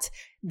that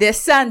this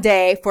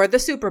Sunday for the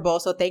Super Bowl.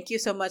 So thank you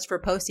so much for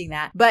posting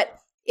that. But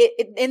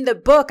in the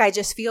book, I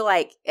just feel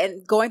like,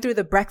 and going through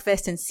the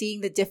breakfast and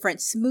seeing the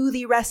different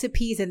smoothie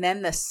recipes and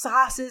then the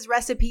sauces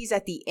recipes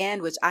at the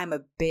end, which I'm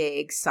a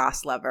big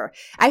sauce lover.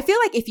 I feel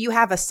like if you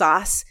have a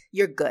sauce,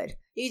 you're good.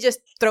 You just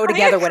throw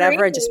together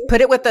whatever and just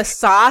put it with the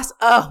sauce.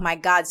 Oh my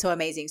God, so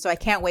amazing. So I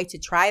can't wait to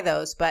try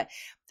those. But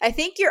I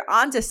think you're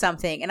onto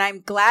something, and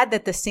I'm glad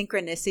that the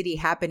synchronicity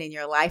happened in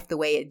your life the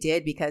way it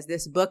did, because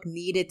this book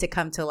needed to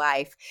come to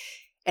life.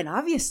 And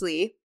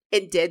obviously,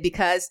 it did,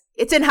 because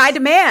it's in high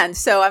demand.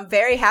 So I'm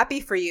very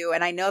happy for you.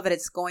 And I know that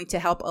it's going to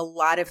help a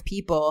lot of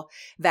people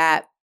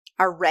that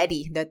are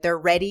ready, that they're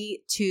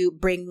ready to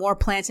bring more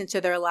plants into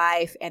their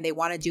life, and they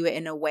want to do it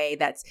in a way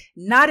that's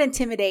not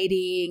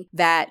intimidating,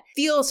 that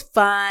feels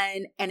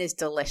fun and is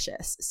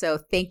delicious. So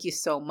thank you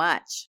so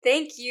much.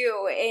 Thank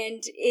you.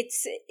 And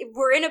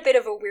we're in a bit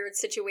of a weird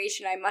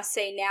situation, I must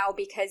say now,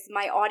 because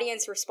my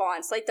audience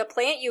response, like the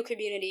PlantYou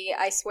community,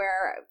 I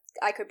swear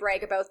I could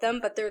brag about them,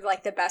 but they're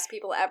like the best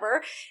people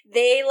ever.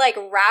 They like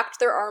wrapped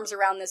their arms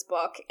around this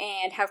book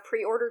and have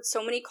pre-ordered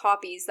so many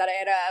copies that I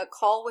had a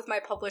call with my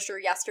publisher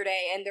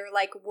yesterday, and they're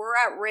like, we're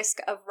at risk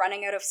of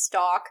running out of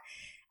stock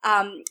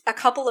a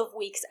couple of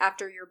weeks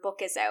after your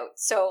book is out.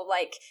 So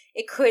like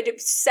it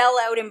could sell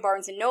out in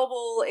Barnes &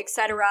 Noble,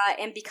 etc.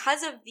 And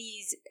because of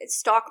these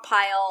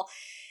stockpile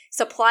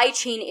supply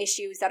chain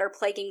issues that are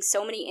plaguing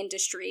so many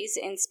industries,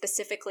 and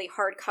specifically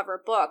hardcover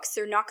books,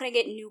 they're not going to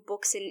get new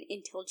books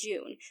until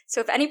June. So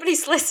if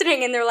anybody's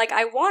listening and they're like,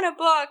 I want a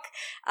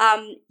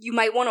book, you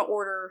might want to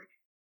order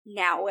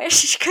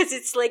now-ish, because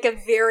it's like a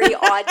very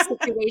odd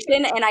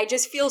situation, and I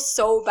just feel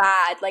so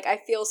bad. Like, I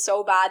feel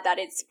so bad that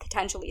it's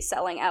potentially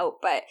selling out,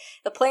 but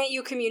the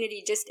PlantYou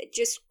community,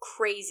 just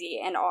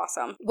crazy and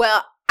awesome.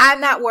 Well, I'm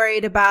not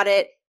worried about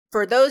it.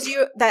 For those of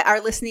you that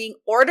are listening,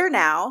 order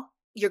now.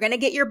 you're going to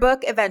get your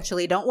book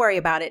eventually. Don't worry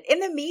about it. In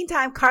the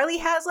meantime, Carleigh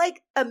has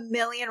like a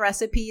million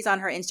recipes on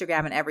her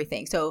Instagram and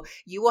everything. So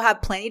you will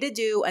have plenty to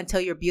do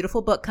until your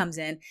beautiful book comes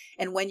in.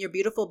 And when your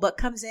beautiful book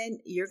comes in,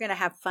 you're going to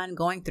have fun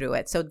going through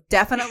it. So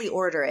definitely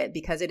order it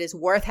because it is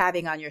worth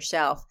having on your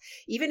shelf,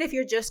 even if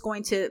you're just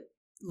going to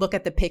look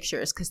at the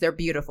pictures because they're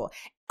beautiful.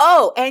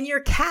 Oh, and your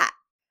cat.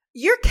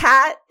 Your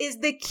cat is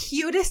the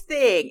cutest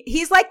thing.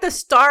 He's like the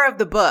star of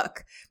the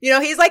book. You know,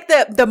 he's like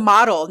the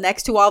model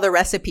next to all the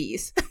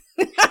recipes.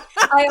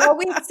 I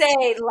always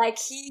say, like,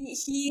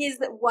 he is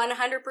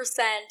 100%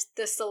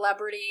 the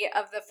celebrity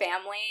of the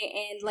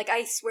family, and like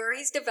I swear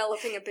he's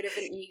developing a bit of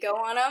an ego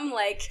on him.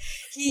 Like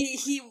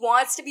he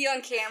wants to be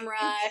on camera.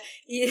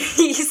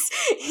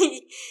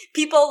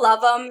 People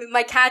love him.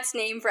 My cat's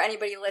name, for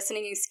anybody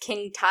listening, is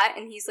King Tut,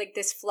 and he's like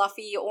this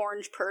fluffy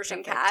orange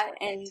Persian cat,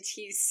 and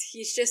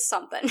he's just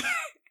something.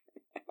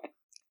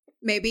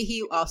 Maybe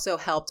he also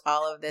helped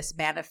all of this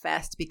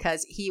manifest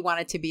because he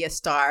wanted to be a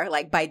star,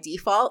 like by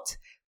default,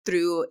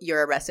 through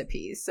your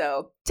recipes.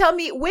 So tell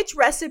me, which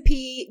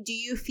recipe do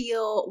you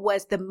feel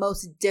was the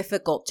most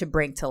difficult to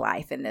bring to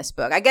life in this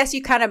book? I guess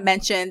you kind of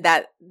mentioned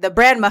that the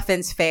bran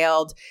muffins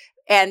failed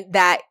and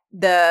that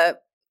the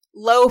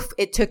loaf,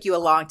 it took you a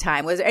long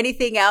time. Was there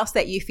anything else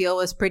that you feel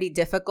was pretty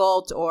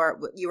difficult or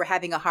you were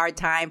having a hard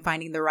time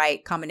finding the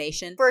right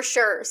combination? For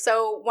sure.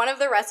 So one of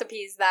the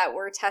recipes that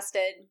were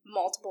tested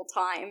multiple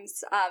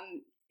times,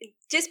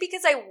 just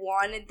because I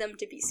wanted them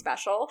to be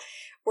special,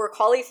 were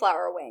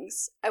cauliflower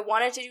wings. I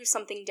wanted to do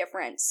something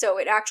different. So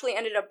it actually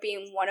ended up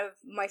being one of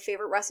my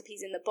favorite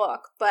recipes in the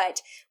book.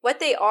 But what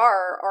they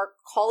are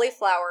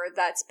cauliflower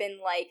that's been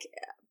like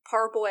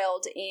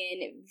parboiled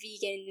in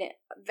vegan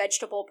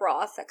vegetable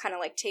broth that kind of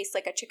like tastes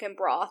like a chicken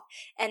broth,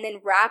 and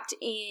then wrapped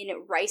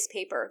in rice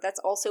paper that's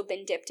also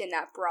been dipped in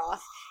that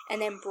broth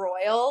and then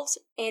broiled.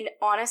 And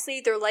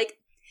honestly, they're like,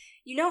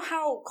 you know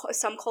how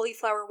some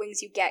cauliflower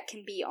wings you get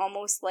can be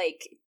almost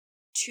like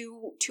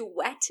too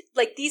wet?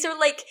 Like these are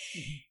like,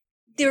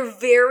 they're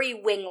very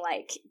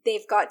wing-like.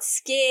 They've got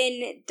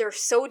skin. They're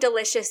so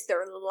delicious.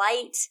 They're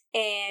light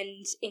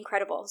and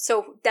incredible.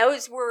 So that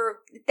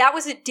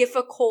was a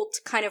difficult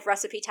kind of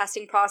recipe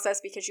testing process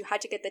because you had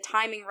to get the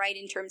timing right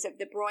in terms of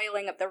the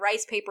broiling of the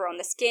rice paper on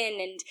the skin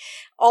and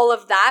all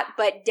of that,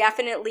 but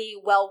definitely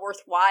well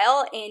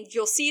worthwhile. And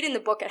you'll see it in the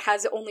book. It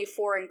has only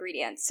 4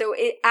 ingredients. So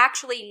it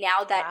actually,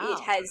 now that it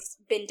has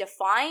been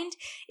defined,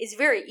 is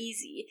very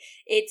easy.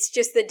 It's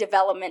just the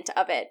development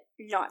of it,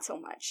 not so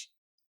much.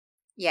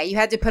 Yeah, you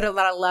had to put a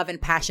lot of love and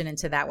passion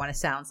into that one, it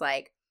sounds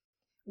like.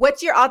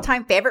 What's your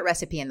all-time favorite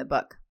recipe in the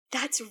book?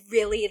 That's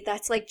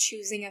like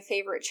choosing a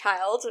favorite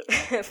child.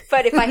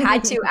 But if I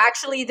had to,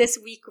 actually this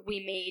week we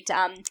made,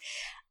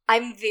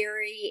 I'm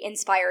very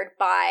inspired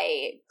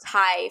by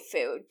Thai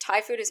food.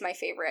 Thai food is my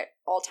favorite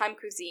all-time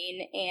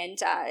cuisine. And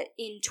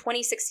in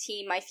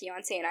 2016, my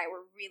fiance and I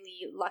were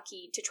really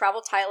lucky to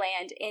travel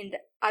Thailand, and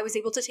I was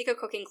able to take a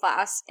cooking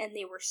class, and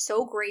they were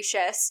so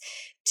gracious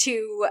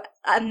to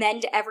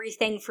amend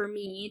everything for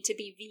me to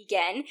be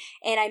vegan.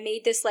 And I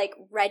made this like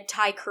red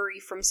Thai curry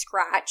from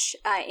scratch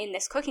in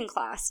this cooking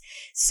class.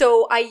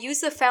 So I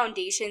used the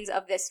foundations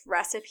of this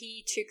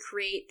recipe to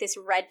create this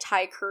red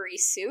Thai curry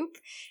soup.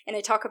 And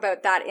I talk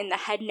about that in the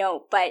head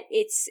note, but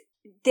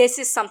this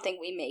is something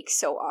we make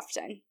so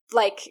often,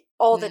 like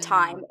all the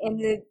time.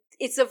 And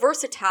it's the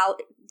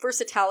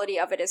versatility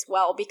of it as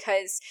well,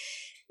 because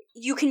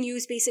you can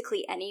use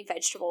basically any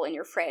vegetable in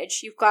your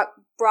fridge. You've got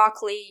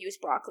broccoli, use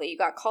broccoli. You've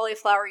got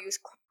cauliflower, use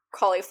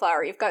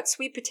cauliflower. You've got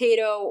sweet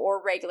potato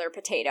or regular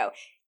potato.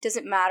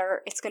 Doesn't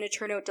matter. It's going to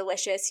turn out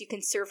delicious. You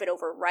can serve it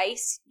over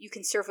rice. You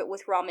can serve it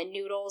with ramen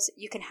noodles.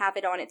 You can have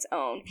it on its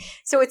own.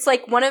 So it's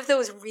like one of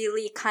those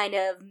really kind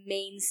of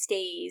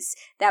mainstays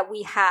that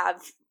we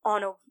have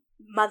on a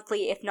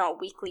monthly, if not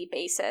weekly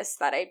basis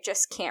that I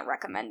just can't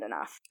recommend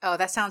enough. Oh,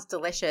 that sounds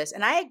delicious.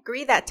 And I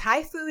agree that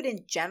Thai food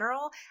in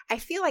general, I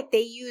feel like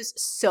they use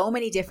so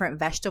many different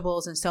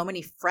vegetables and so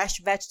many fresh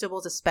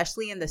vegetables,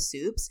 especially in the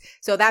soups.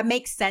 So that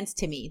makes sense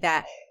to me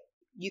that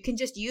you can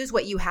just use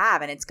what you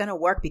have and it's going to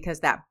work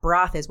because that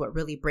broth is what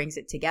really brings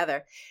it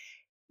together.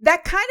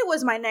 That kind of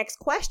was my next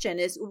question,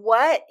 is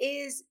what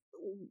is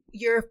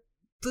your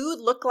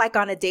food look like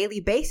on a daily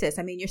basis?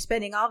 I mean, you're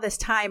spending all this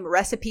time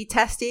recipe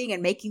testing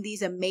and making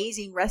these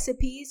amazing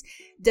recipes.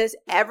 Does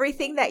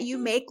everything that you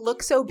make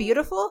look so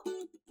beautiful?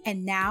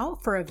 And now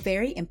for a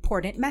very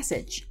important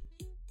message.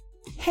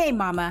 Hey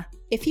mama,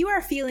 if you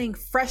are feeling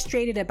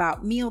frustrated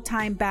about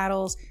mealtime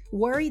battles,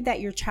 worried that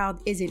your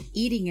child isn't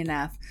eating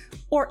enough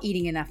or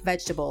eating enough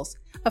vegetables,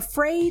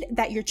 afraid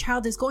that your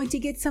child is going to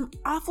get some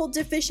awful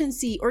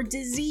deficiency or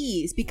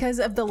disease because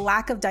of the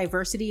lack of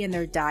diversity in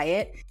their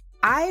diet,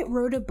 I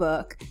wrote a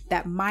book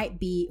that might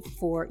be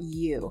for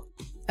you.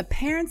 A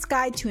Parent's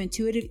Guide to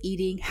Intuitive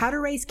Eating, How to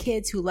Raise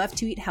Kids Who Love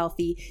to Eat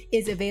Healthy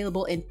is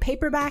available in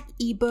paperback,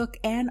 ebook,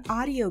 and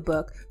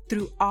audiobook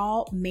through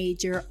all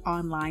major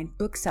online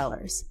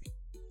booksellers.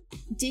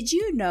 Did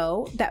you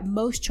know that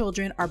most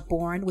children are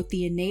born with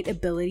the innate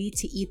ability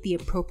to eat the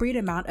appropriate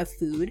amount of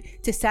food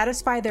to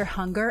satisfy their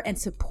hunger and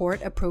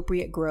support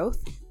appropriate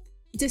growth?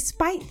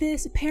 Despite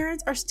this,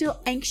 parents are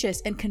still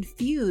anxious and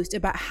confused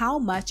about how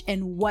much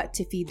and what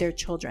to feed their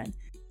children.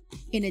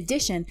 In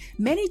addition,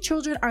 many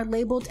children are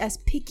labeled as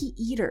picky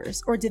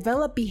eaters or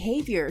develop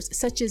behaviors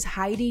such as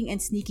hiding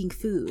and sneaking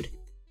food.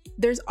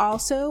 There's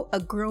also a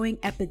growing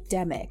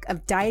epidemic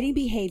of dieting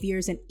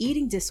behaviors and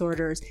eating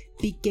disorders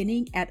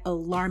beginning at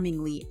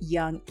alarmingly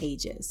young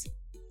ages.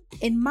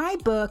 In my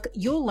book,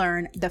 you'll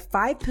learn the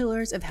 5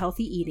 pillars of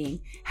healthy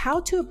eating, how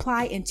to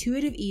apply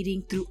intuitive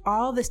eating through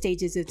all the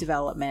stages of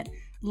development,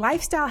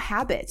 lifestyle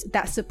habits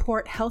that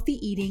support healthy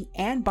eating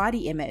and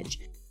body image,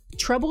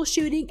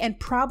 troubleshooting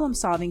and problem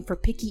solving for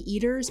picky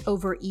eaters,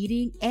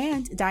 overeating,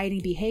 and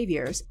dieting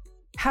behaviors,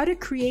 how to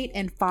create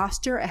and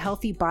foster a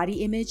healthy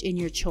body image in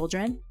your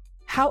children,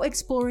 how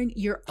exploring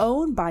your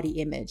own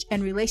body image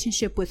and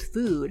relationship with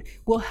food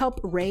will help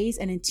raise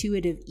an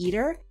intuitive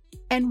eater,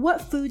 and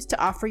what foods to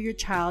offer your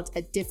child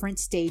at different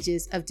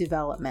stages of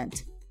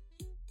development.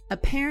 A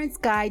Parent's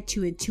Guide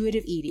to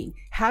Intuitive Eating,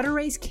 How to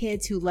Raise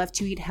Kids Who Love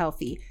to Eat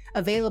Healthy,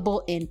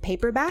 available in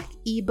paperback,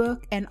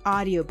 ebook, and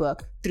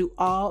audiobook through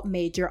all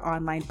major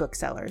online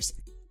booksellers.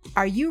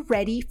 Are you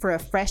ready for a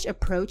fresh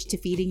approach to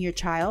feeding your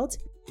child?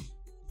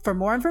 For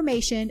more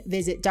information,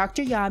 visit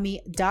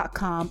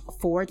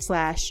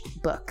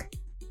dryami.com/book.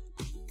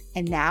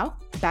 And now,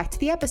 back to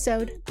the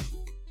episode.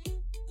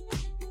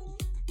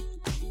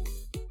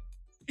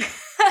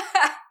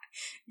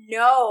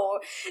 No.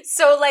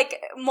 So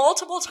like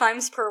multiple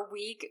times per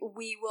week,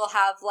 we will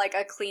have like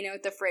a clean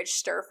out the fridge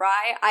stir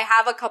fry. I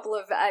have a couple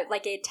of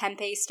like a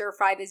tempeh stir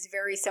fry that's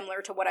very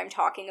similar to what I'm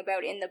talking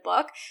about in the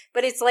book.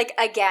 But it's like,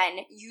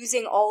 again,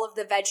 using all of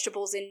the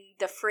vegetables in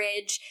the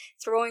fridge,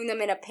 throwing them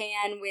in a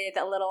pan with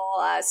a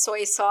little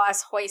soy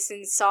sauce,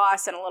 hoisin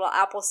sauce, and a little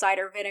apple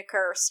cider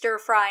vinegar, stir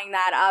frying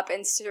that up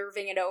and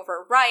serving it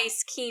over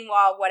rice,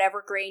 quinoa,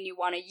 whatever grain you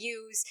want to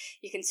use.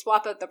 You can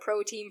swap out the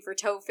protein for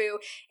tofu.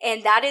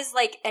 And that is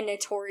like a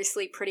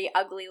notoriously pretty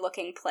ugly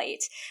looking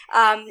plate.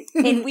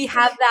 And we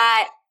have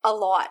that a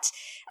lot.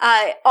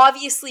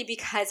 Obviously,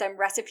 because I'm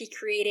recipe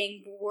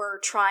creating, we're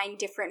trying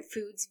different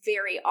foods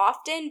very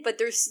often, but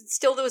there's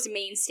still those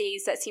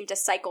mainstays that seem to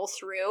cycle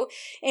through.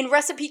 In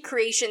recipe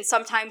creation,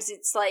 sometimes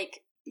it's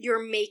like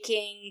you're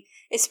making,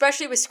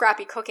 especially with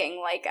scrappy cooking,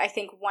 like I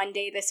think one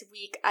day this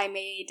week I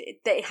made,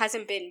 that it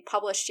hasn't been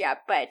published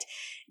yet, but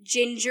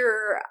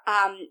ginger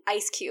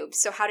ice cubes.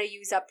 So how to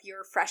use up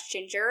your fresh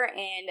ginger,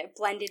 and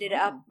blended it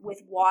up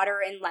with water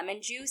and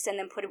lemon juice and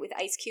then put it with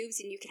ice cubes,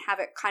 and you can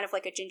have it kind of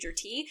like a ginger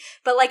tea.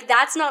 But like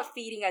that's not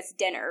feeding us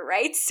dinner,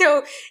 right?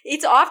 So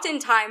it's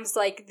oftentimes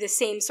like the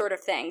same sort of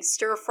thing.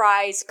 Stir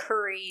fries,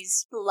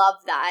 curries, love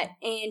that.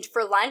 And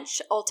for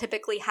lunch, I'll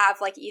typically have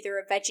like either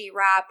a veggie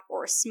wrap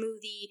or a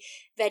smoothie,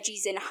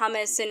 veggies and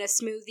hummus in a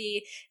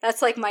smoothie.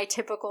 That's like my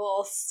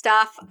typical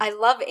stuff. I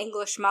love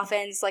English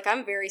muffins. Like I'm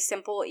a very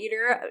simple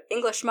eater.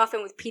 English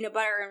muffin with peanut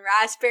butter and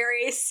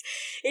raspberries.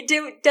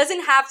 It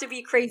doesn't have to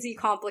be crazy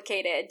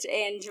complicated.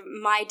 And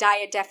my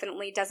diet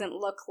definitely doesn't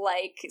look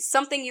like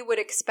something you would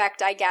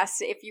expect, I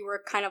guess, if you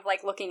were kind of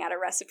like looking at a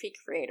recipe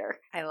creator.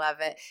 I love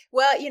it.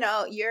 Well,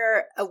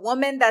 you're a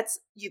woman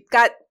you've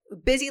got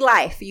busy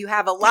life. You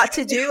have a lot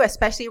to do,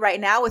 especially right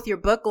now with your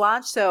book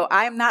launch. So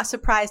I'm not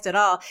surprised at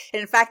all.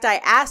 And in fact, I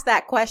asked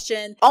that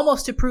question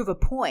almost to prove a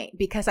point,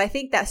 because I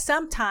think that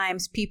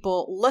sometimes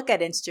people look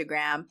at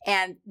Instagram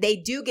and they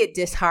do get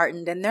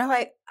disheartened and they're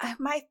like,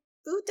 my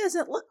food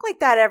doesn't look like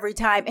that every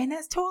time. And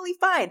that's totally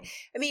fine.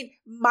 I mean,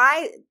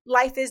 my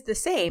life is the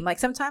same. Like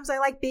sometimes I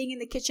like being in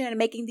the kitchen and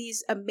making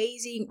these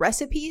amazing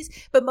recipes,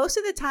 but most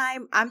of the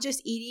time I'm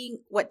just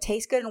eating what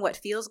tastes good and what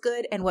feels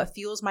good and what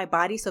fuels my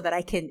body so that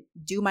I can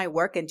do my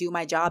work and do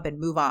my job and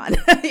move on,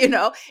 and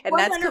 100%.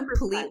 That's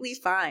completely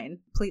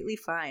fine. Completely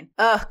fine.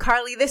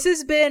 Carleigh, this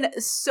has been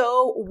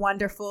so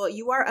wonderful.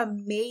 You are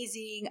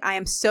amazing. I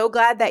am so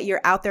glad that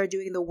you're out there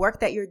doing the work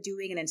that you're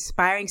doing and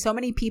inspiring so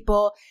many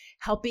people,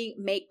 helping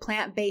make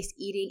plant-based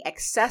eating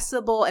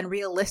accessible and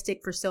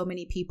realistic for so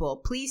many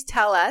people. Please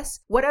tell us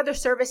what other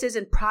services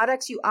and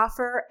products you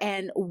offer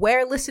and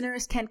where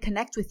listeners can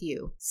connect with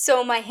you.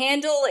 So my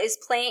handle is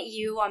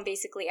PlantYou on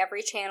basically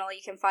every channel.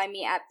 You can find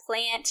me at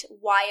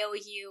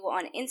PlantYou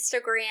on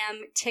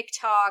Instagram,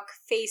 TikTok,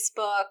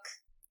 Facebook,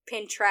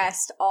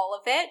 Pinterest, all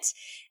of it.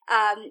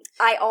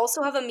 I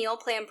also have a meal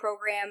plan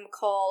program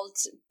called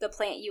the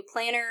PlantYou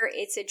Planner.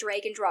 It's a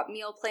drag and drop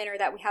meal planner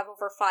that we have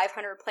over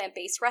 500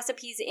 plant-based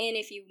recipes in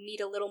if you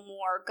need a little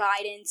more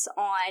guidance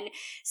on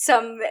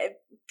some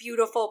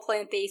beautiful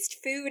plant-based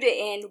food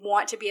and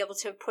want to be able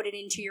to put it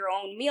into your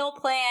own meal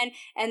plan.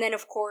 And then,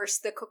 of course,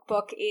 the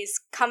cookbook is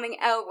coming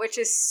out, which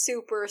is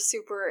super,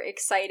 super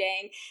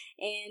exciting.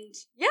 And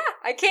yeah,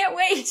 I can't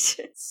wait.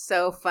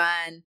 So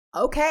fun.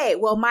 Okay,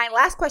 well, my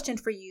last question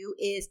for you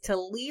is to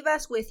leave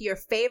us with your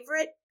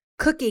favorite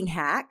cooking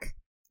hack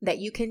that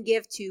you can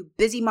give to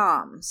busy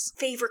moms.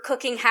 Favorite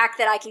cooking hack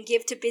that I can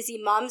give to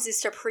busy moms is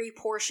to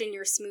pre-portion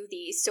your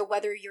smoothies. So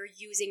whether you're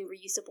using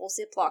reusable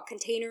Ziploc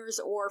containers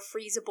or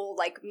freezable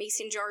like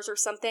mason jars or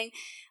something,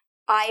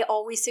 I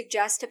always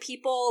suggest to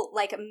people,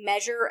 like,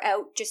 measure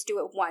out, just do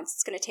it once.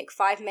 It's going to take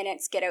 5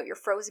 minutes. Get out your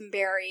frozen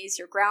berries,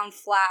 your ground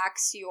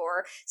flax,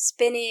 your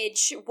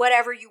spinach,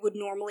 whatever you would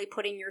normally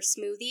put in your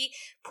smoothie.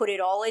 Put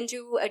it all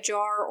into a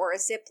jar or a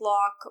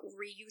Ziploc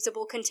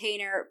reusable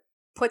container.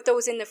 Put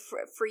those in the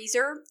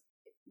freezer.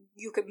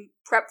 You can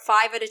prep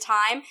 5 at a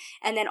time,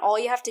 and then all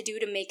you have to do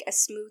to make a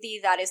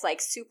smoothie that is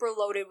like super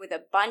loaded with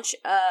a bunch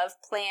of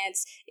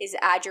plants is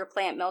add your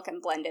plant milk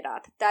and blend it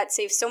up. That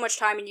saves so much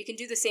time, and you can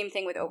do the same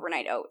thing with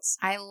overnight oats.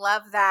 I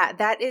love that.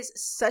 That is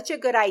such a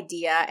good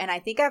idea, and I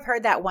think I've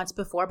heard that once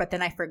before, but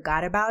then I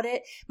forgot about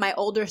it. My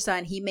older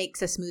son, he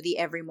makes a smoothie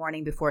every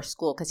morning before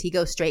school because he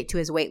goes straight to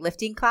his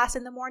weightlifting class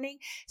in the morning.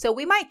 So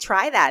we might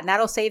try that, and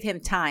that'll save him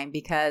time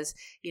because,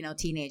 you know,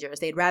 teenagers,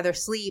 they'd rather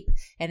sleep,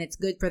 and it's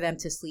good for them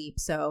to sleep.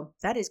 So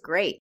that is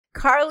great.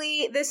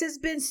 Carleigh, this has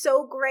been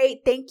so great.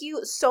 Thank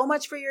you so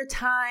much for your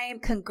time.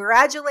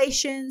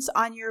 Congratulations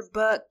on your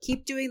book.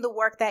 Keep doing the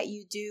work that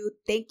you do.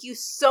 Thank you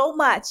so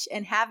much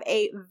and have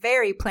a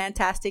very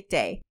plantastic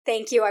day.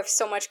 Thank you. I have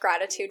so much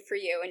gratitude for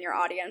you and your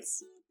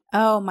audience.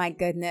 Oh my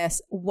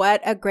goodness.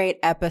 What a great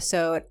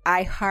episode.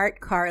 I heart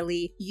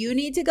Carleigh. You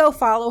need to go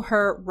follow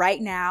her right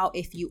now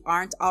if you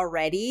aren't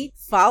already.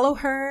 Follow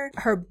her,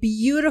 her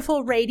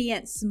beautiful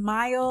radiant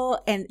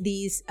smile and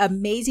these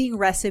amazing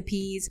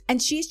recipes.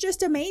 And she's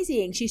just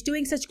amazing. She's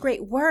doing such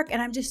great work.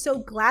 And I'm just so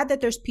glad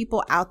that there's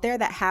people out there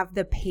that have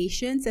the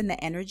patience and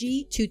the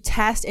energy to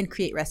test and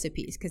create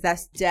recipes, because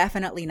that's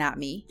definitely not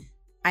me.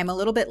 I'm a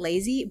little bit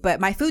lazy, but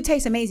my food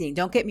tastes amazing.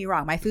 Don't get me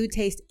wrong. My food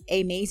tastes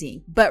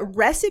amazing. But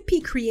recipe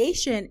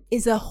creation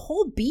is a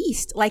whole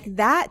beast. Like,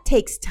 that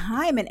takes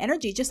time and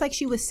energy. Just like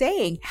she was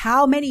saying,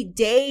 how many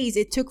days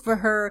it took for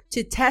her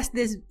to test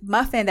this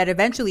muffin that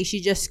eventually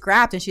she just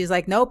scrapped. And she's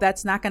like, nope,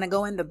 that's not going to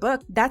go in the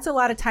book. That's a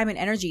lot of time and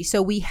energy.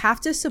 So we have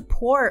to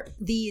support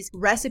these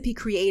recipe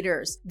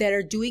creators that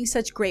are doing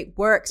such great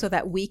work so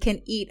that we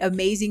can eat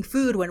amazing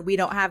food when we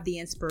don't have the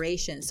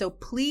inspiration. So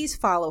please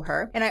follow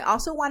her. And I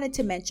also wanted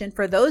to mention,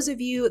 for those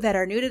of you that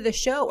are new to the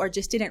show or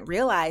just didn't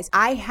realize,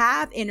 I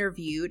have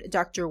interviewed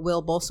Dr.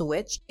 Will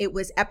Bolsowich. It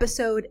was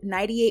episode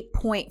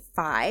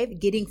 98.5,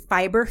 Getting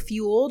Fiber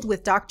Fueled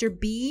with Dr.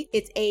 B.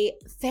 It's a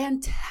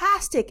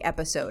fantastic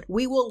episode.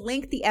 We will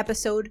link the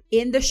episode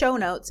in the show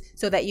notes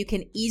so that you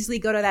can easily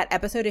go to that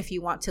episode if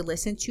you want to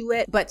listen to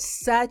it. But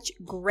such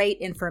great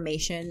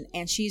information.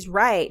 And she's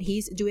right.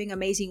 He's doing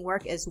amazing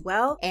work as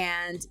well.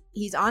 And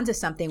he's onto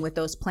something with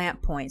those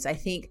plant points. I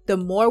think the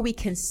more we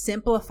can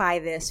simplify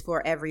this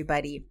for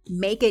everybody,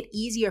 make it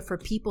easier for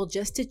people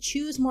just to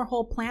choose more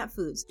whole plant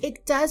foods.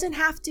 It doesn't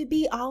have to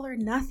be all or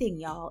nothing,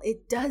 y'all.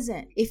 It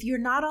doesn't. If you're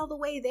not all the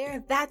way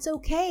there, that's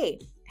okay.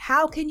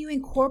 How can you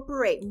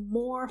incorporate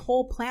more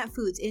whole plant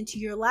foods into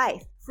your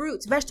life?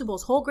 Fruits,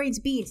 vegetables, whole grains,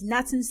 beans,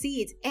 nuts, and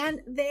seeds,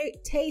 and they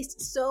taste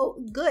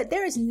so good.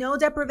 There is no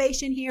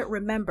deprivation here.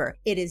 Remember,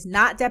 it is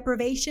not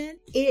deprivation.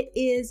 It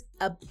is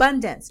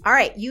abundance. All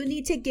right, you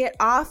need to get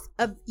off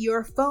of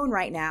your phone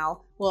right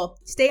now. Well,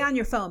 stay on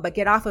your phone, but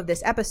get off of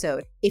this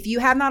episode. If you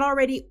have not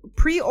already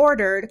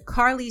pre-ordered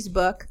Carleigh's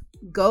book,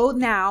 go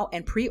now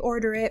and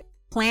pre-order it.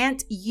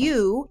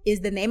 PlantYou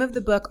is the name of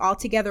the book,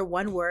 altogether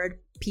one word,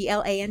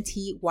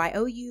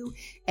 PlantYou,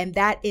 and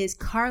that is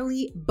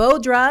Carleigh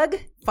Bodrug.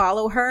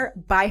 Follow her,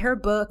 buy her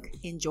book,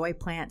 enjoy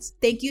plants.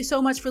 Thank you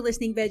so much for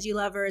listening, veggie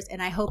lovers,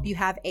 and I hope you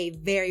have a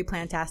very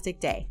plantastic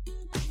day.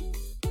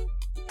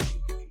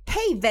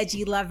 Hey,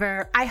 veggie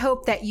lover, I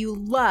hope that you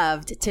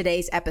loved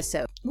today's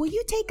episode. Will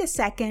you take a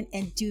second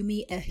and do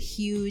me a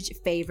huge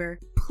favor?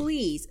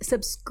 Please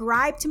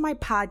subscribe to my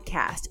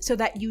podcast so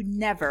that you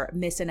never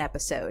miss an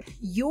episode.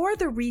 You're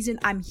the reason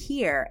I'm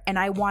here, and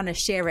I want to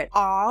share it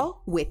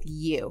all with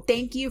you.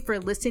 Thank you for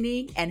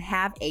listening, and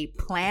have a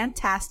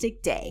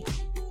plantastic day.